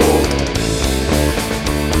the moon.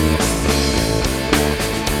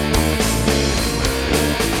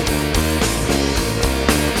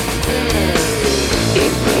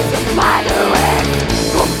 It means a minor act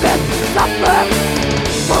from bed to supper,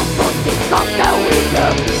 from the conquer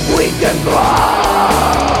we can grow.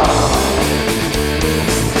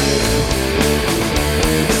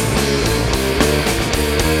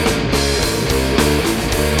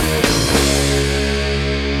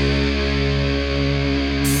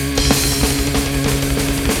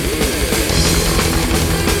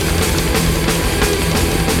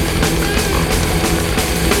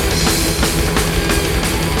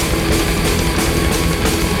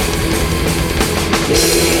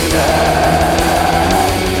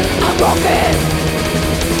 I'm broken,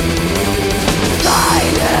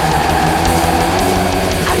 silent,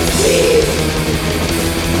 I'm asleep.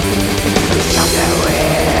 Something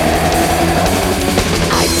real,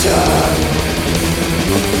 I turn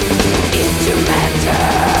into matter,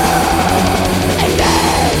 and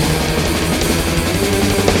then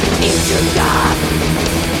into dark.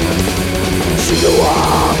 To go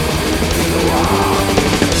on.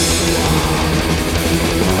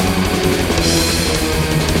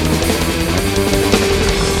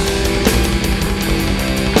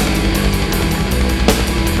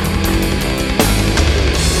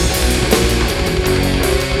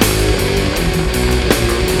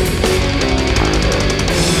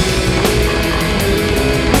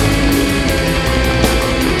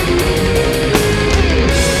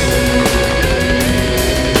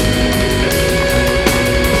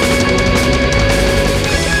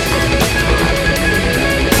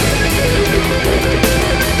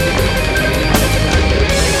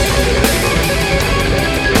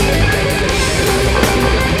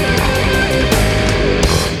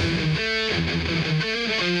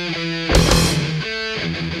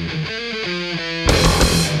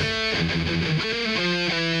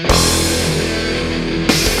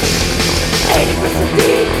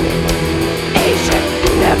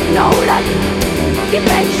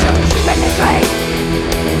 Dimensions penetrate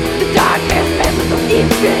the darkest methods of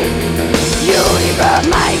infinite universe.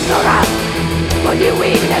 My ignorance, but you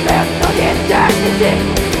will never know the eternity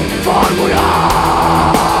formula.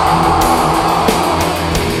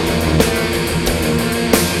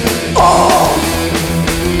 Oh,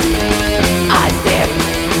 I sip,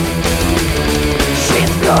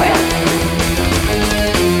 she's fluid,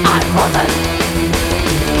 I'm frozen,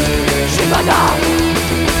 shiver down.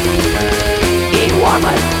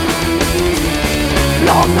 Woman,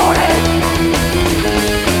 long knowledge,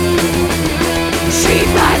 she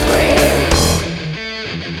flies free.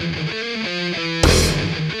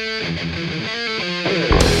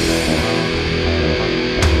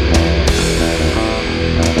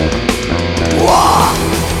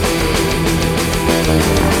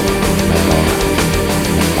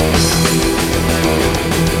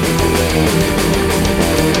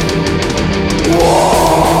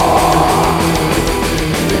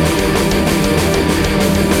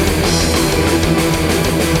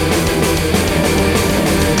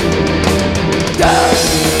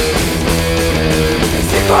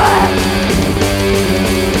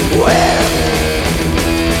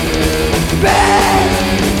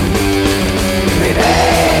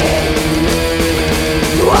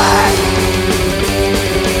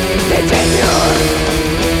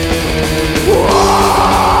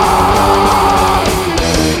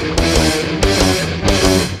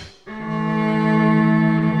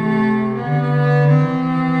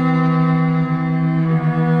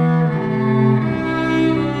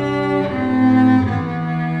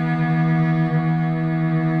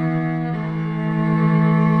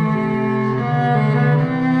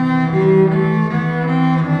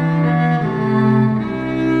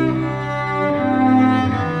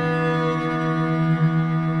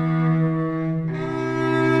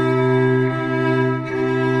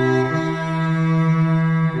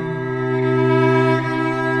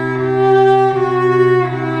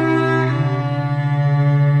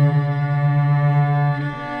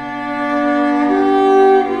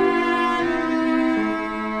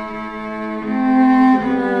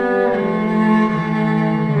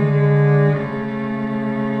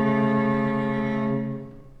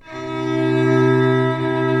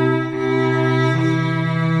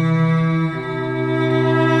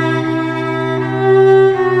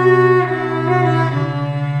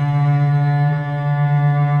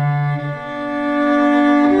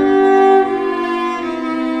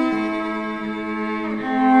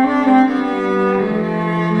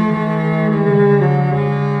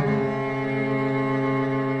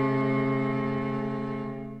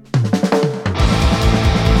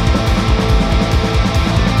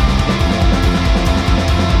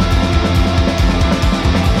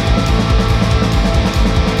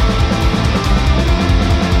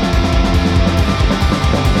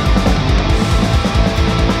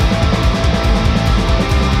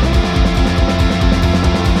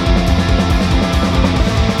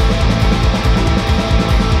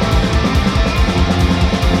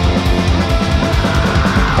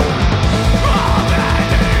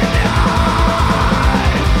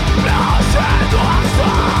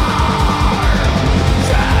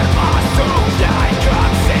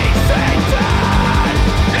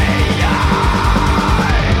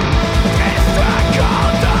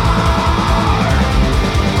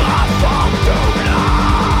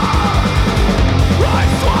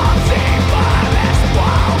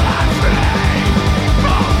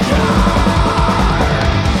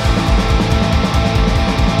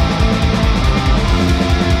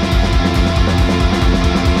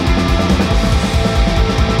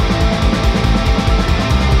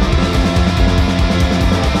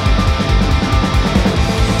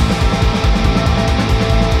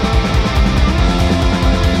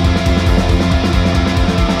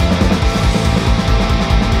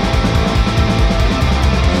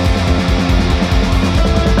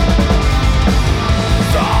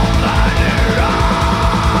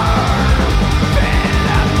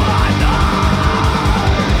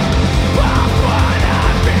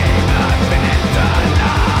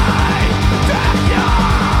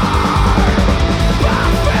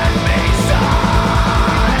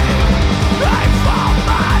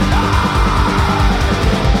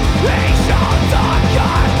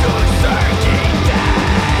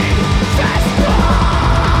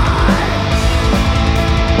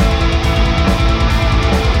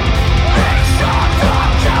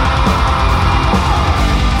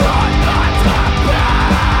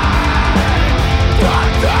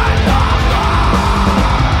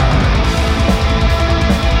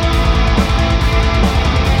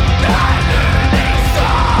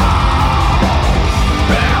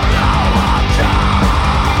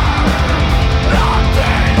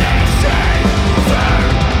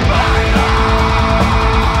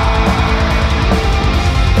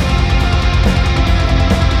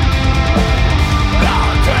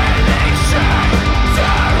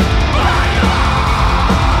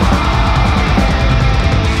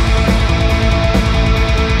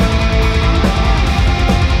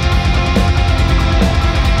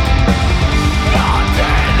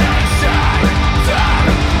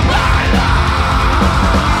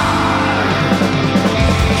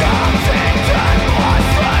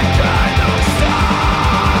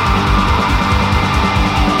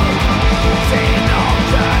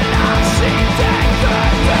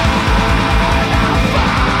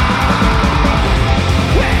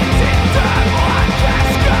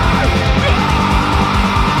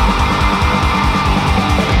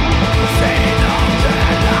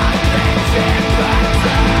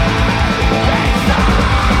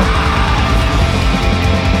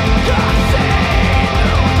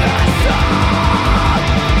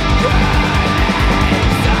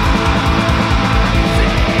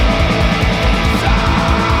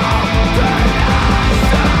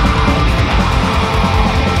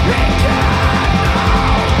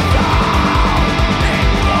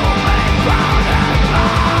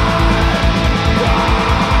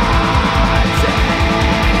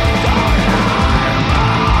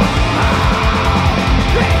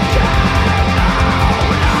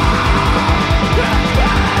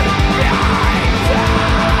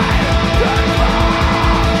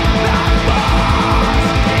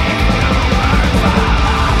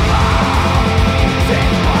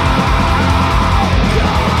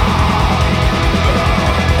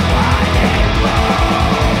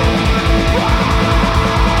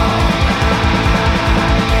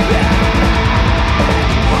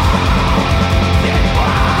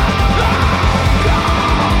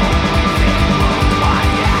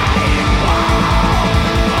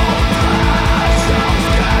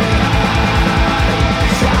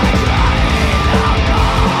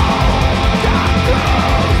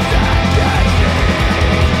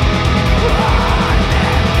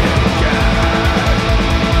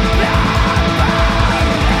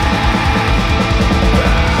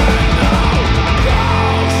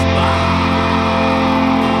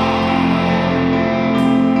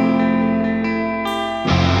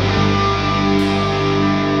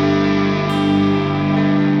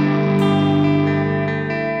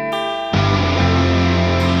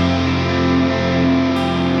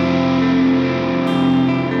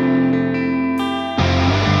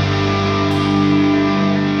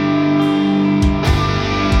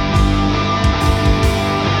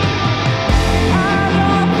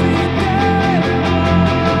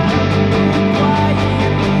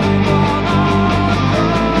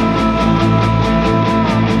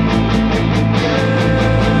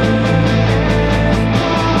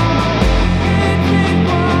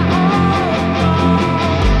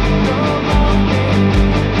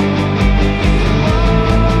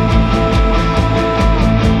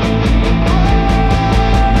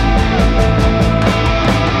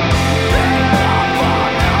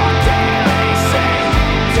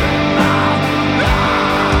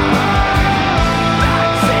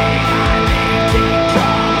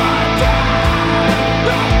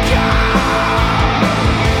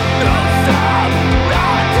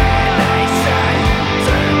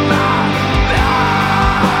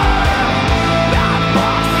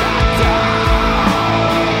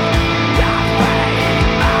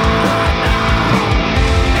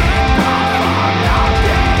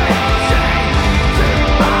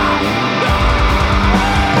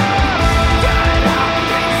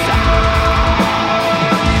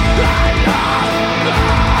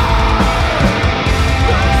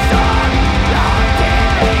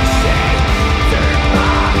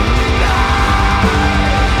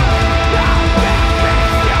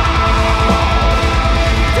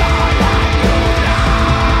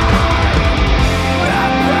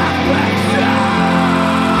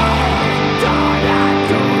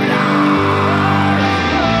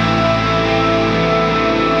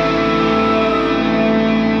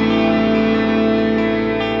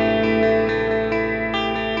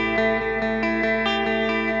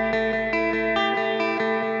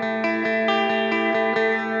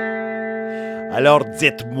 Alors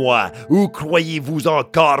dites-moi, où croyez-vous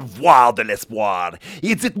encore voir de l'espoir?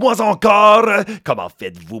 Et dites-moi encore, comment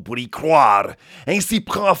faites-vous pour y croire? Ainsi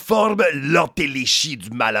prend forme l'antéléchie du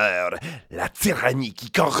malheur, la tyrannie qui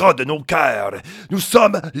corrode nos cœurs. Nous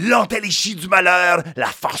sommes l'antéléchie du malheur, la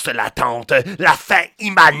force latente, la fin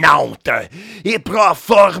immanente. Et prend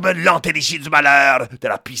forme l'antéléchie du malheur, de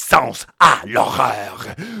la puissance à l'horreur.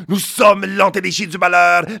 Nous sommes l'antéléchie du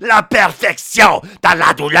malheur, la perfection dans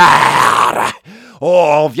la douleur.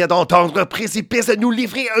 Oh, on vient d'entendre Précipice nous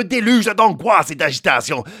livrer un déluge d'angoisse et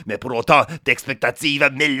d'agitation, mais pour autant d'expectatives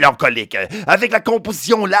mélancoliques. Avec la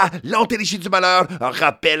composition là, l'antéléchie du malheur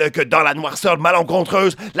rappelle que dans la noirceur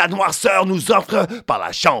malencontreuse, la noirceur nous offre, par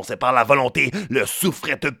la chance et par la volonté, le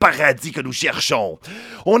souffrette paradis que nous cherchons.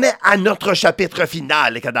 On est à notre chapitre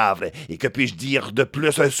final, les cadavres, et que puis-je dire de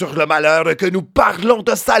plus sur le malheur que nous parlons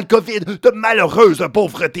de sale COVID, de malheureuse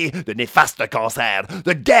pauvreté, de néfaste cancer,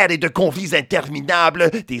 de guerre et de conflits interminables,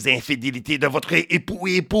 des infidélités de votre époux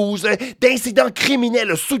et épouse, d'incidents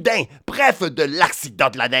criminels soudains, bref, de l'accident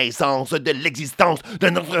de la naissance, de l'existence de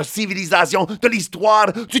notre civilisation, de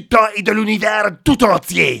l'histoire, du temps et de l'univers tout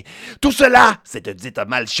entier. Tout cela, cette dite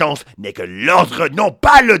malchance, n'est que l'ordre, non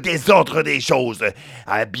pas le désordre des choses.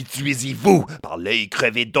 Habituez-y-vous par l'œil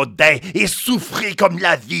crevé d'Odin et souffrez comme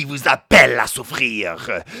la vie vous appelle à souffrir.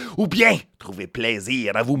 Ou bien, trouvez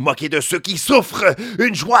plaisir à vous moquer de ceux qui souffrent,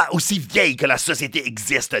 une joie aussi vieille que la société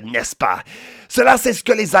existe, n'est-ce pas? Cela, c'est ce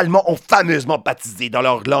que les Allemands ont fameusement baptisé dans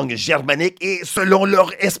leur langue germanique et, selon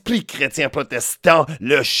leur esprit chrétien protestant,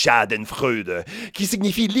 le Schadenfreude, qui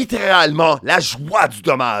signifie littéralement la joie du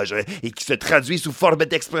dommage et qui se traduit sous forme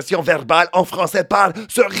d'expression verbale en français par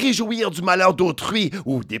se réjouir du malheur d'autrui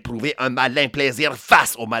ou d'éprouver un malin plaisir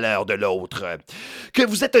face au malheur de l'autre. Que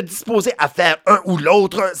vous êtes disposé à faire un ou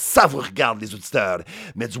l'autre, ça vous regarde, les auditeurs.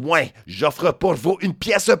 Mais du moins, j'offre pour vous une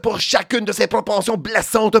pièce pour chacune de ces propensions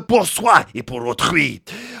blessantes pour soi et pour autrui.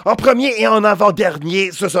 En premier et en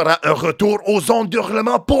avant-dernier, ce sera un retour aux ondes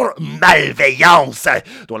d'hurlement pour Malveillance,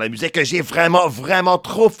 dont la musique que j'ai vraiment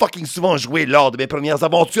trop fucking souvent jouée lors de mes premières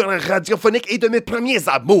aventures radiophoniques et de mes premiers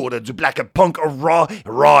amours du black punk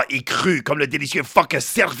raw et cru, comme le délicieux fuck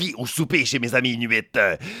servi au souper chez mes amis inuits.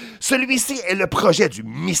 Celui-ci est le projet du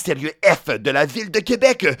mystérieux F de la ville de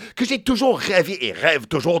Québec que j'ai toujours rêvé et rêve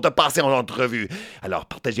toujours de passer en entrevue. Alors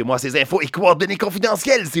partagez-moi ces infos et coordonnées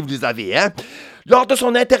confidentielles si vous les avez, hein? Lors de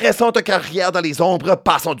son intéressante carrière dans les ombres,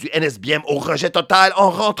 passant du NSBM au rejet total, en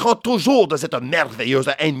rentrant toujours de cette merveilleuse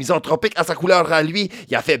haine misanthropique à sa couleur à lui,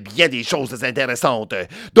 il a fait bien des choses intéressantes,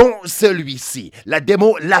 dont celui-ci, la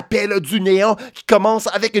démo L'appel du néant, qui commence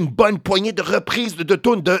avec une bonne poignée de reprises de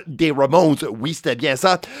tunes des Ramones, oui c'était bien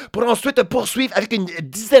ça, pour ensuite poursuivre avec une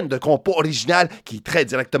dizaine de compos originales qui très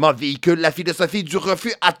directement véhiculent la philosophie du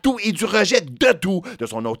refus à tout et du rejet de tout de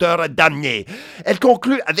son auteur damné. Elle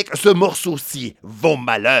conclut avec ce morceau-ci, Vos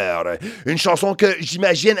malheurs. Une chanson que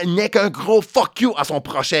j'imagine n'est qu'un gros fuck you à son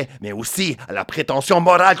prochain, mais aussi à la prétention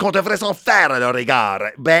morale qu'on devrait s'en faire à leur égard.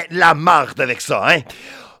 Ben, la marde avec ça, hein?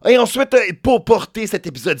 Et ensuite, pour porter cet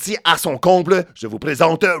épisode-ci à son comble, je vous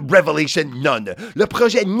présente Revelation None, le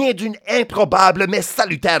projet né d'une improbable mais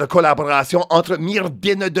salutaire collaboration entre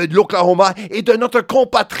Myrdin de l'Oklahoma et de notre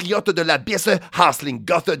compatriote de l'abysse Hustling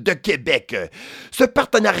Goth de Québec. Ce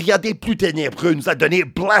partenariat des plus ténébreux nous a donné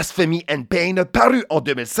Blasphemy and Pain, paru en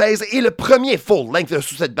 2016, et le premier full-length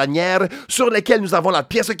sous cette bannière, sur lequel nous avons la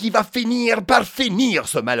pièce qui va finir par finir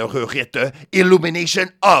ce malheureux rite, Illumination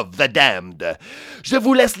of the Damned. Je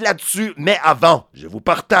vous laisse là-dessus, mais avant, je vous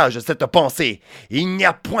partage cette pensée. Il n'y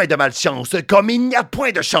a point de malchance, comme il n'y a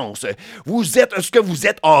point de chance. Vous êtes ce que vous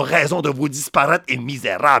êtes en raison de vos disparates et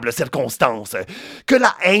misérables circonstances. Que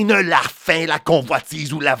la haine, la faim, la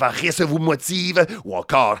convoitise ou l'avarice vous motive, ou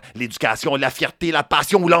encore l'éducation, la fierté, la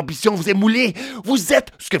passion ou l'ambition vous émoulez, vous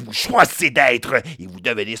êtes ce que vous choisissez d'être, et vous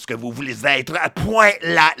devenez ce que vous voulez être à point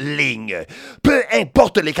la ligne. Peu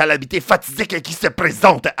importe les calamités fatidiques qui se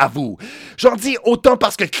présentent à vous. J'en dis autant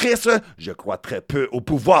parce que Chris, je crois très peu au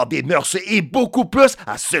pouvoir des mœurs et beaucoup plus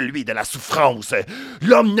à celui de la souffrance.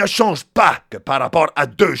 L'homme ne change pas que par rapport à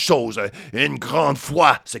deux choses. Une grande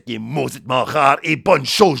foi, ce qui est mauditement rare et bonne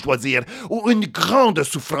chose, je dois dire, ou une grande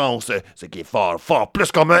souffrance, ce qui est fort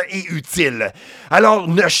plus commun et utile. Alors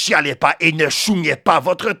ne chialez pas et ne chougnez pas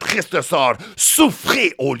votre triste sort.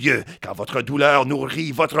 Souffrez au lieu, car votre douleur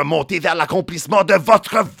nourrit votre montée vers l'accomplissement de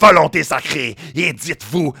votre volonté sacrée. Et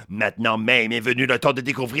dites-vous, maintenant même est venu le temps de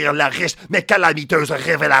découvrir la riche mais calamiteuse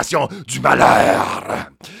révélation du malheur.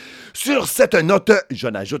 Sur cette note,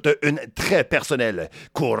 j'en ajoute une très personnelle.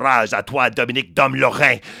 Courage à toi, Dominique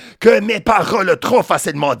Dom-Lorrain. Que mes paroles trop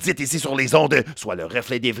facilement dites ici sur les ondes soient le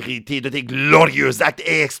reflet des vérités de tes glorieux actes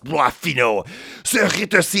et exploits finaux. Ce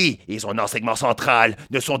rite-ci et son enseignement central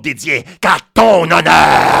ne sont dédiés qu'à ton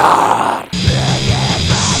honneur!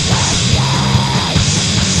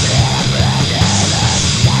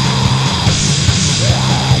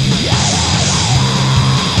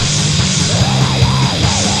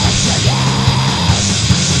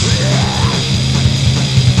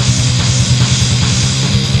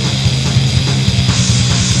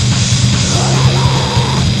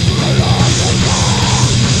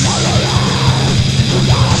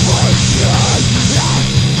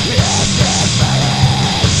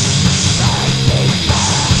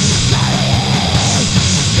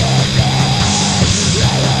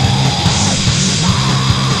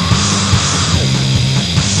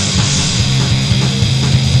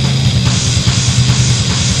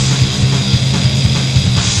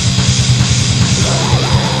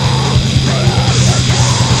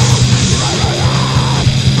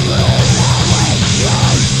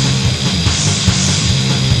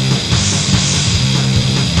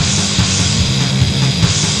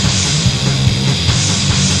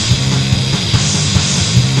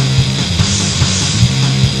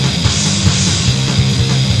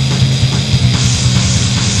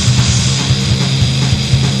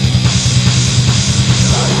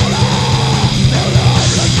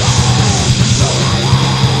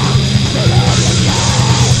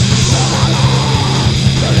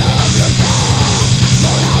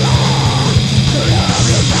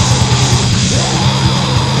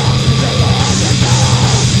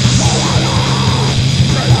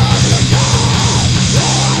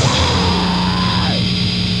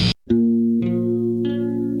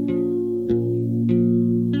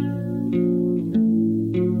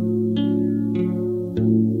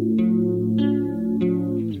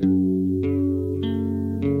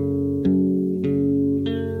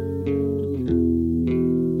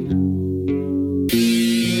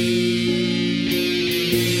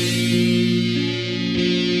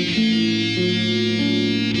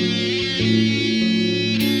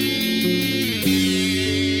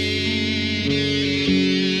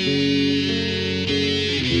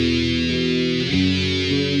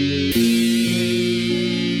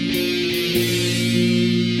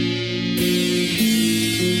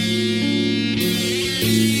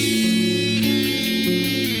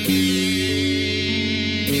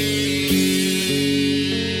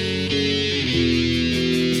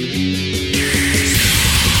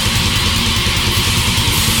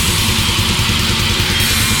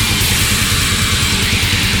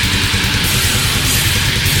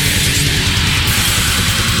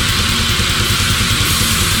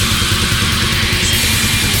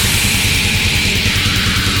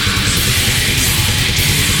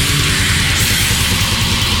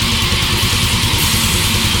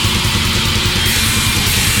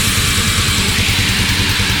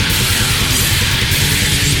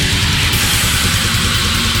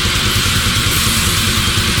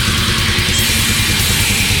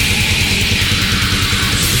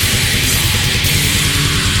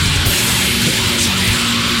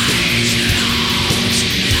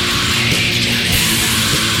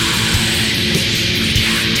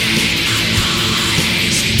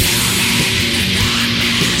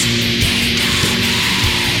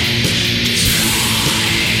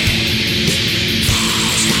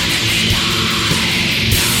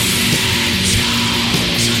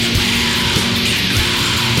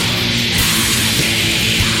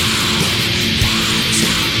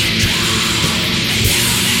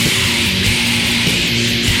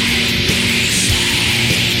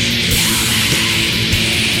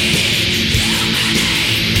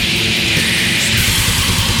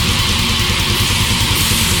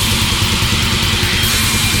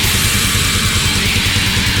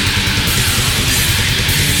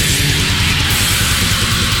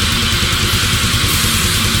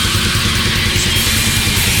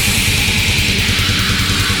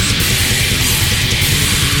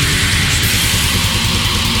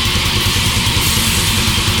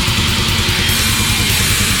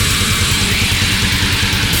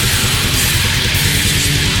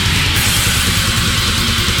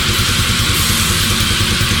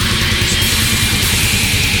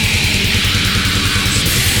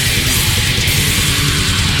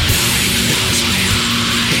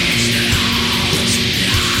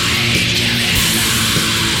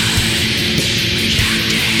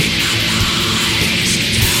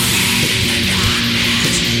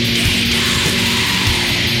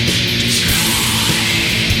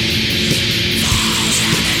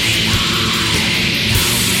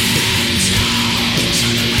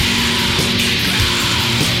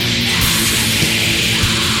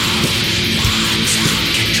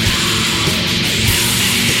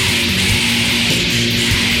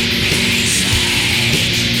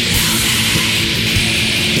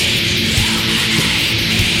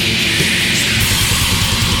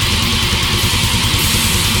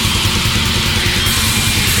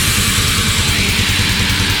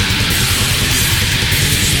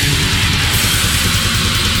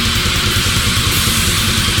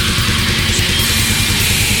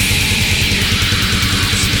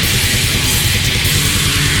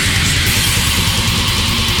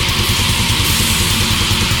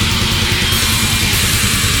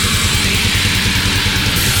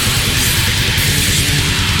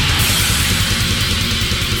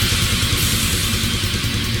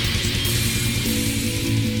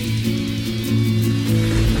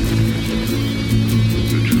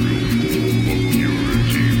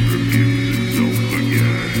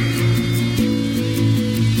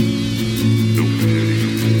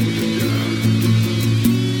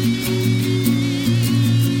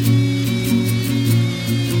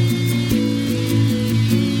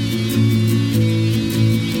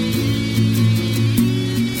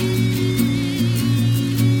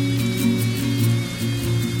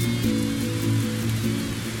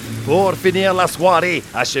 Pour finir la soirée,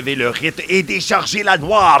 achever le rite et décharger la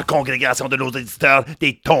noire congrégation de nos auditeurs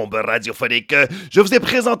des tombes radiophoniques, je vous ai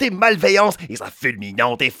présenté Malveillance et sa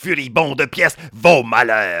fulminante et furibonde pièce Vos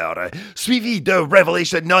malheurs, suivi de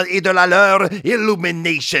Revelation None et de la leur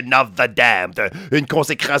Illumination of the Damned, une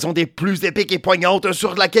consécration des plus épiques et poignantes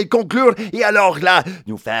sur laquelle conclure et alors là,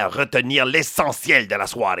 nous faire retenir l'essentiel de la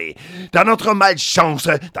soirée. Dans notre malchance,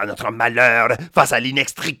 dans notre malheur, face à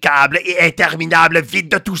l'inextricable et interminable vide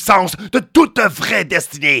de tout sens, de toute vraie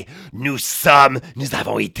destinée. Nous sommes, nous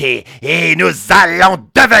avons été et nous allons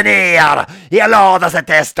devenir. Et alors, dans cet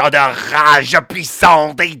instant de rage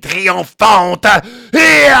puissante et triomphante,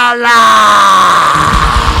 et Allah!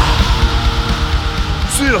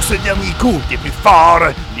 Sur ce dernier coup des plus forts,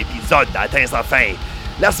 l'épisode atteint sa fin.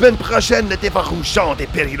 La semaine prochaine, notre effarouchante et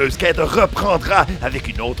périlleuse quête reprendra avec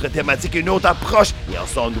une autre thématique, une autre approche, et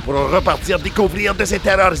ensemble nous pourrons repartir découvrir de ces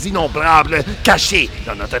terreurs innombrables cachées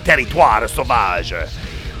dans notre territoire sauvage.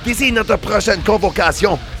 D'ici notre prochaine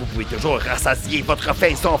convocation, vous pouvez toujours rassasier votre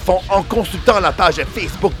faim sans fond en consultant la page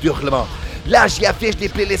Facebook d'Hurlement. Là, j'y affiche des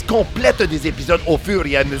playlists complètes des épisodes au fur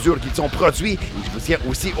et à mesure qu'ils sont produits, et je vous tiens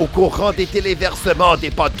aussi au courant des téléversements des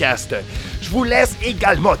podcasts. Je vous laisse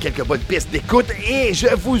également quelques bonnes pistes d'écoute et je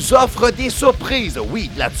vous offre des surprises, oui,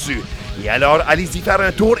 là-dessus. Et alors, allez-y faire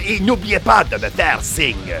un tour et n'oubliez pas de me faire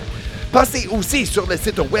signe. Passez aussi sur le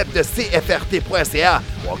site web de cfrt.ca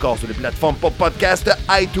ou encore sur les plateformes pour podcast,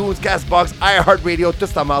 iTunes, Castbox, iHeartRadio, tout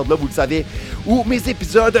ça marde là, vous le savez, où mes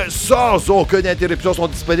épisodes sans aucune interruption sont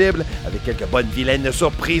disponibles avec quelques bonnes vilaines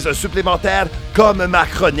surprises supplémentaires comme ma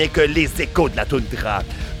chronique Les Échos de la Toundra.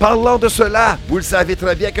 Parlant de cela, vous le savez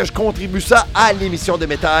très bien que je contribue ça à l'émission de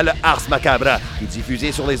métal Ars Macabra, qui est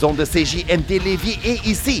diffusée sur les ondes de CJMD Lévis et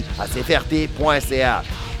ici à cfrt.ca.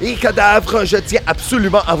 Et Cadavre, je tiens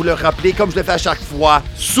absolument à vous le rappeler, comme je le fais à chaque fois,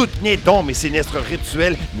 soutenez donc mes sinistres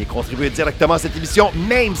rituels, mais contribuez directement à cette émission,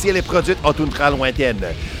 même si elle est produite en toundra lointaine.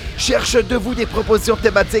 Cherche de vous des propositions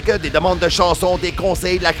thématiques, des demandes de chansons, des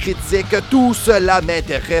conseils, la critique, tout cela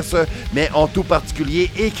m'intéresse, mais en tout particulier,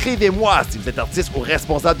 écrivez-moi si vous êtes artiste ou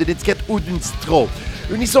responsable d'une étiquette ou d'une distro.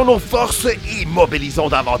 Unissons nos forces et mobilisons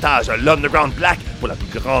davantage l'Underground Black pour la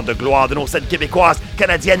plus grande gloire de nos scènes québécoises,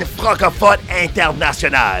 canadiennes, francophones,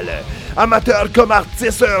 internationales. Amateurs comme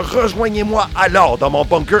artistes, rejoignez-moi alors dans mon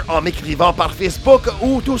bunker en m'écrivant par Facebook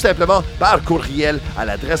ou tout simplement par courriel à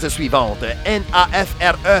l'adresse suivante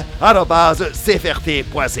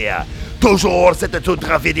nafre@cfrt.ca. Toujours cette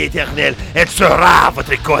toundra vide éternelle, elle sera à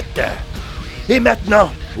votre écoute. Et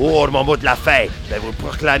maintenant, pour mon mot de la fin, je vais vous le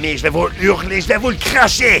proclamer, je vais vous hurler, je vais vous le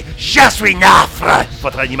cracher. Je suis Nafre,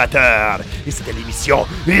 votre animateur. Et c'était l'émission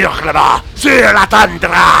Hurlement sur la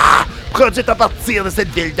Toundra, produite à partir de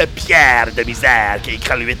cette ville de pierre de misère qui est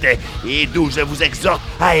Iqaluit et d'où je vous exhorte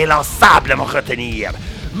à inlassablement retenir.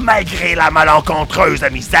 Malgré la malencontreuse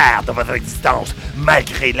misère de votre existence,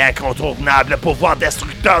 malgré l'incontournable pouvoir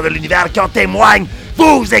destructeur de l'univers qui en témoigne,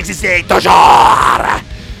 vous existez toujours!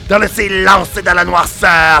 Dans le silence et dans la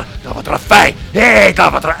noirceur, dans votre faim et dans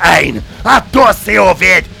votre haine, à tous et au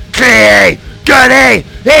vide, criez, gueulez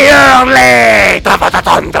et hurlez dans votre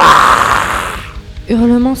toundra!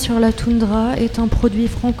 Hurlement sur la Toundra est un produit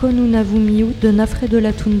franco-nunavummiu de Nafre de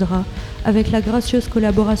la Toundra, avec la gracieuse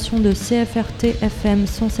collaboration de CFRT FM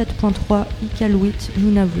 107.3 Iqaluit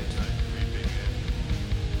Nunavut.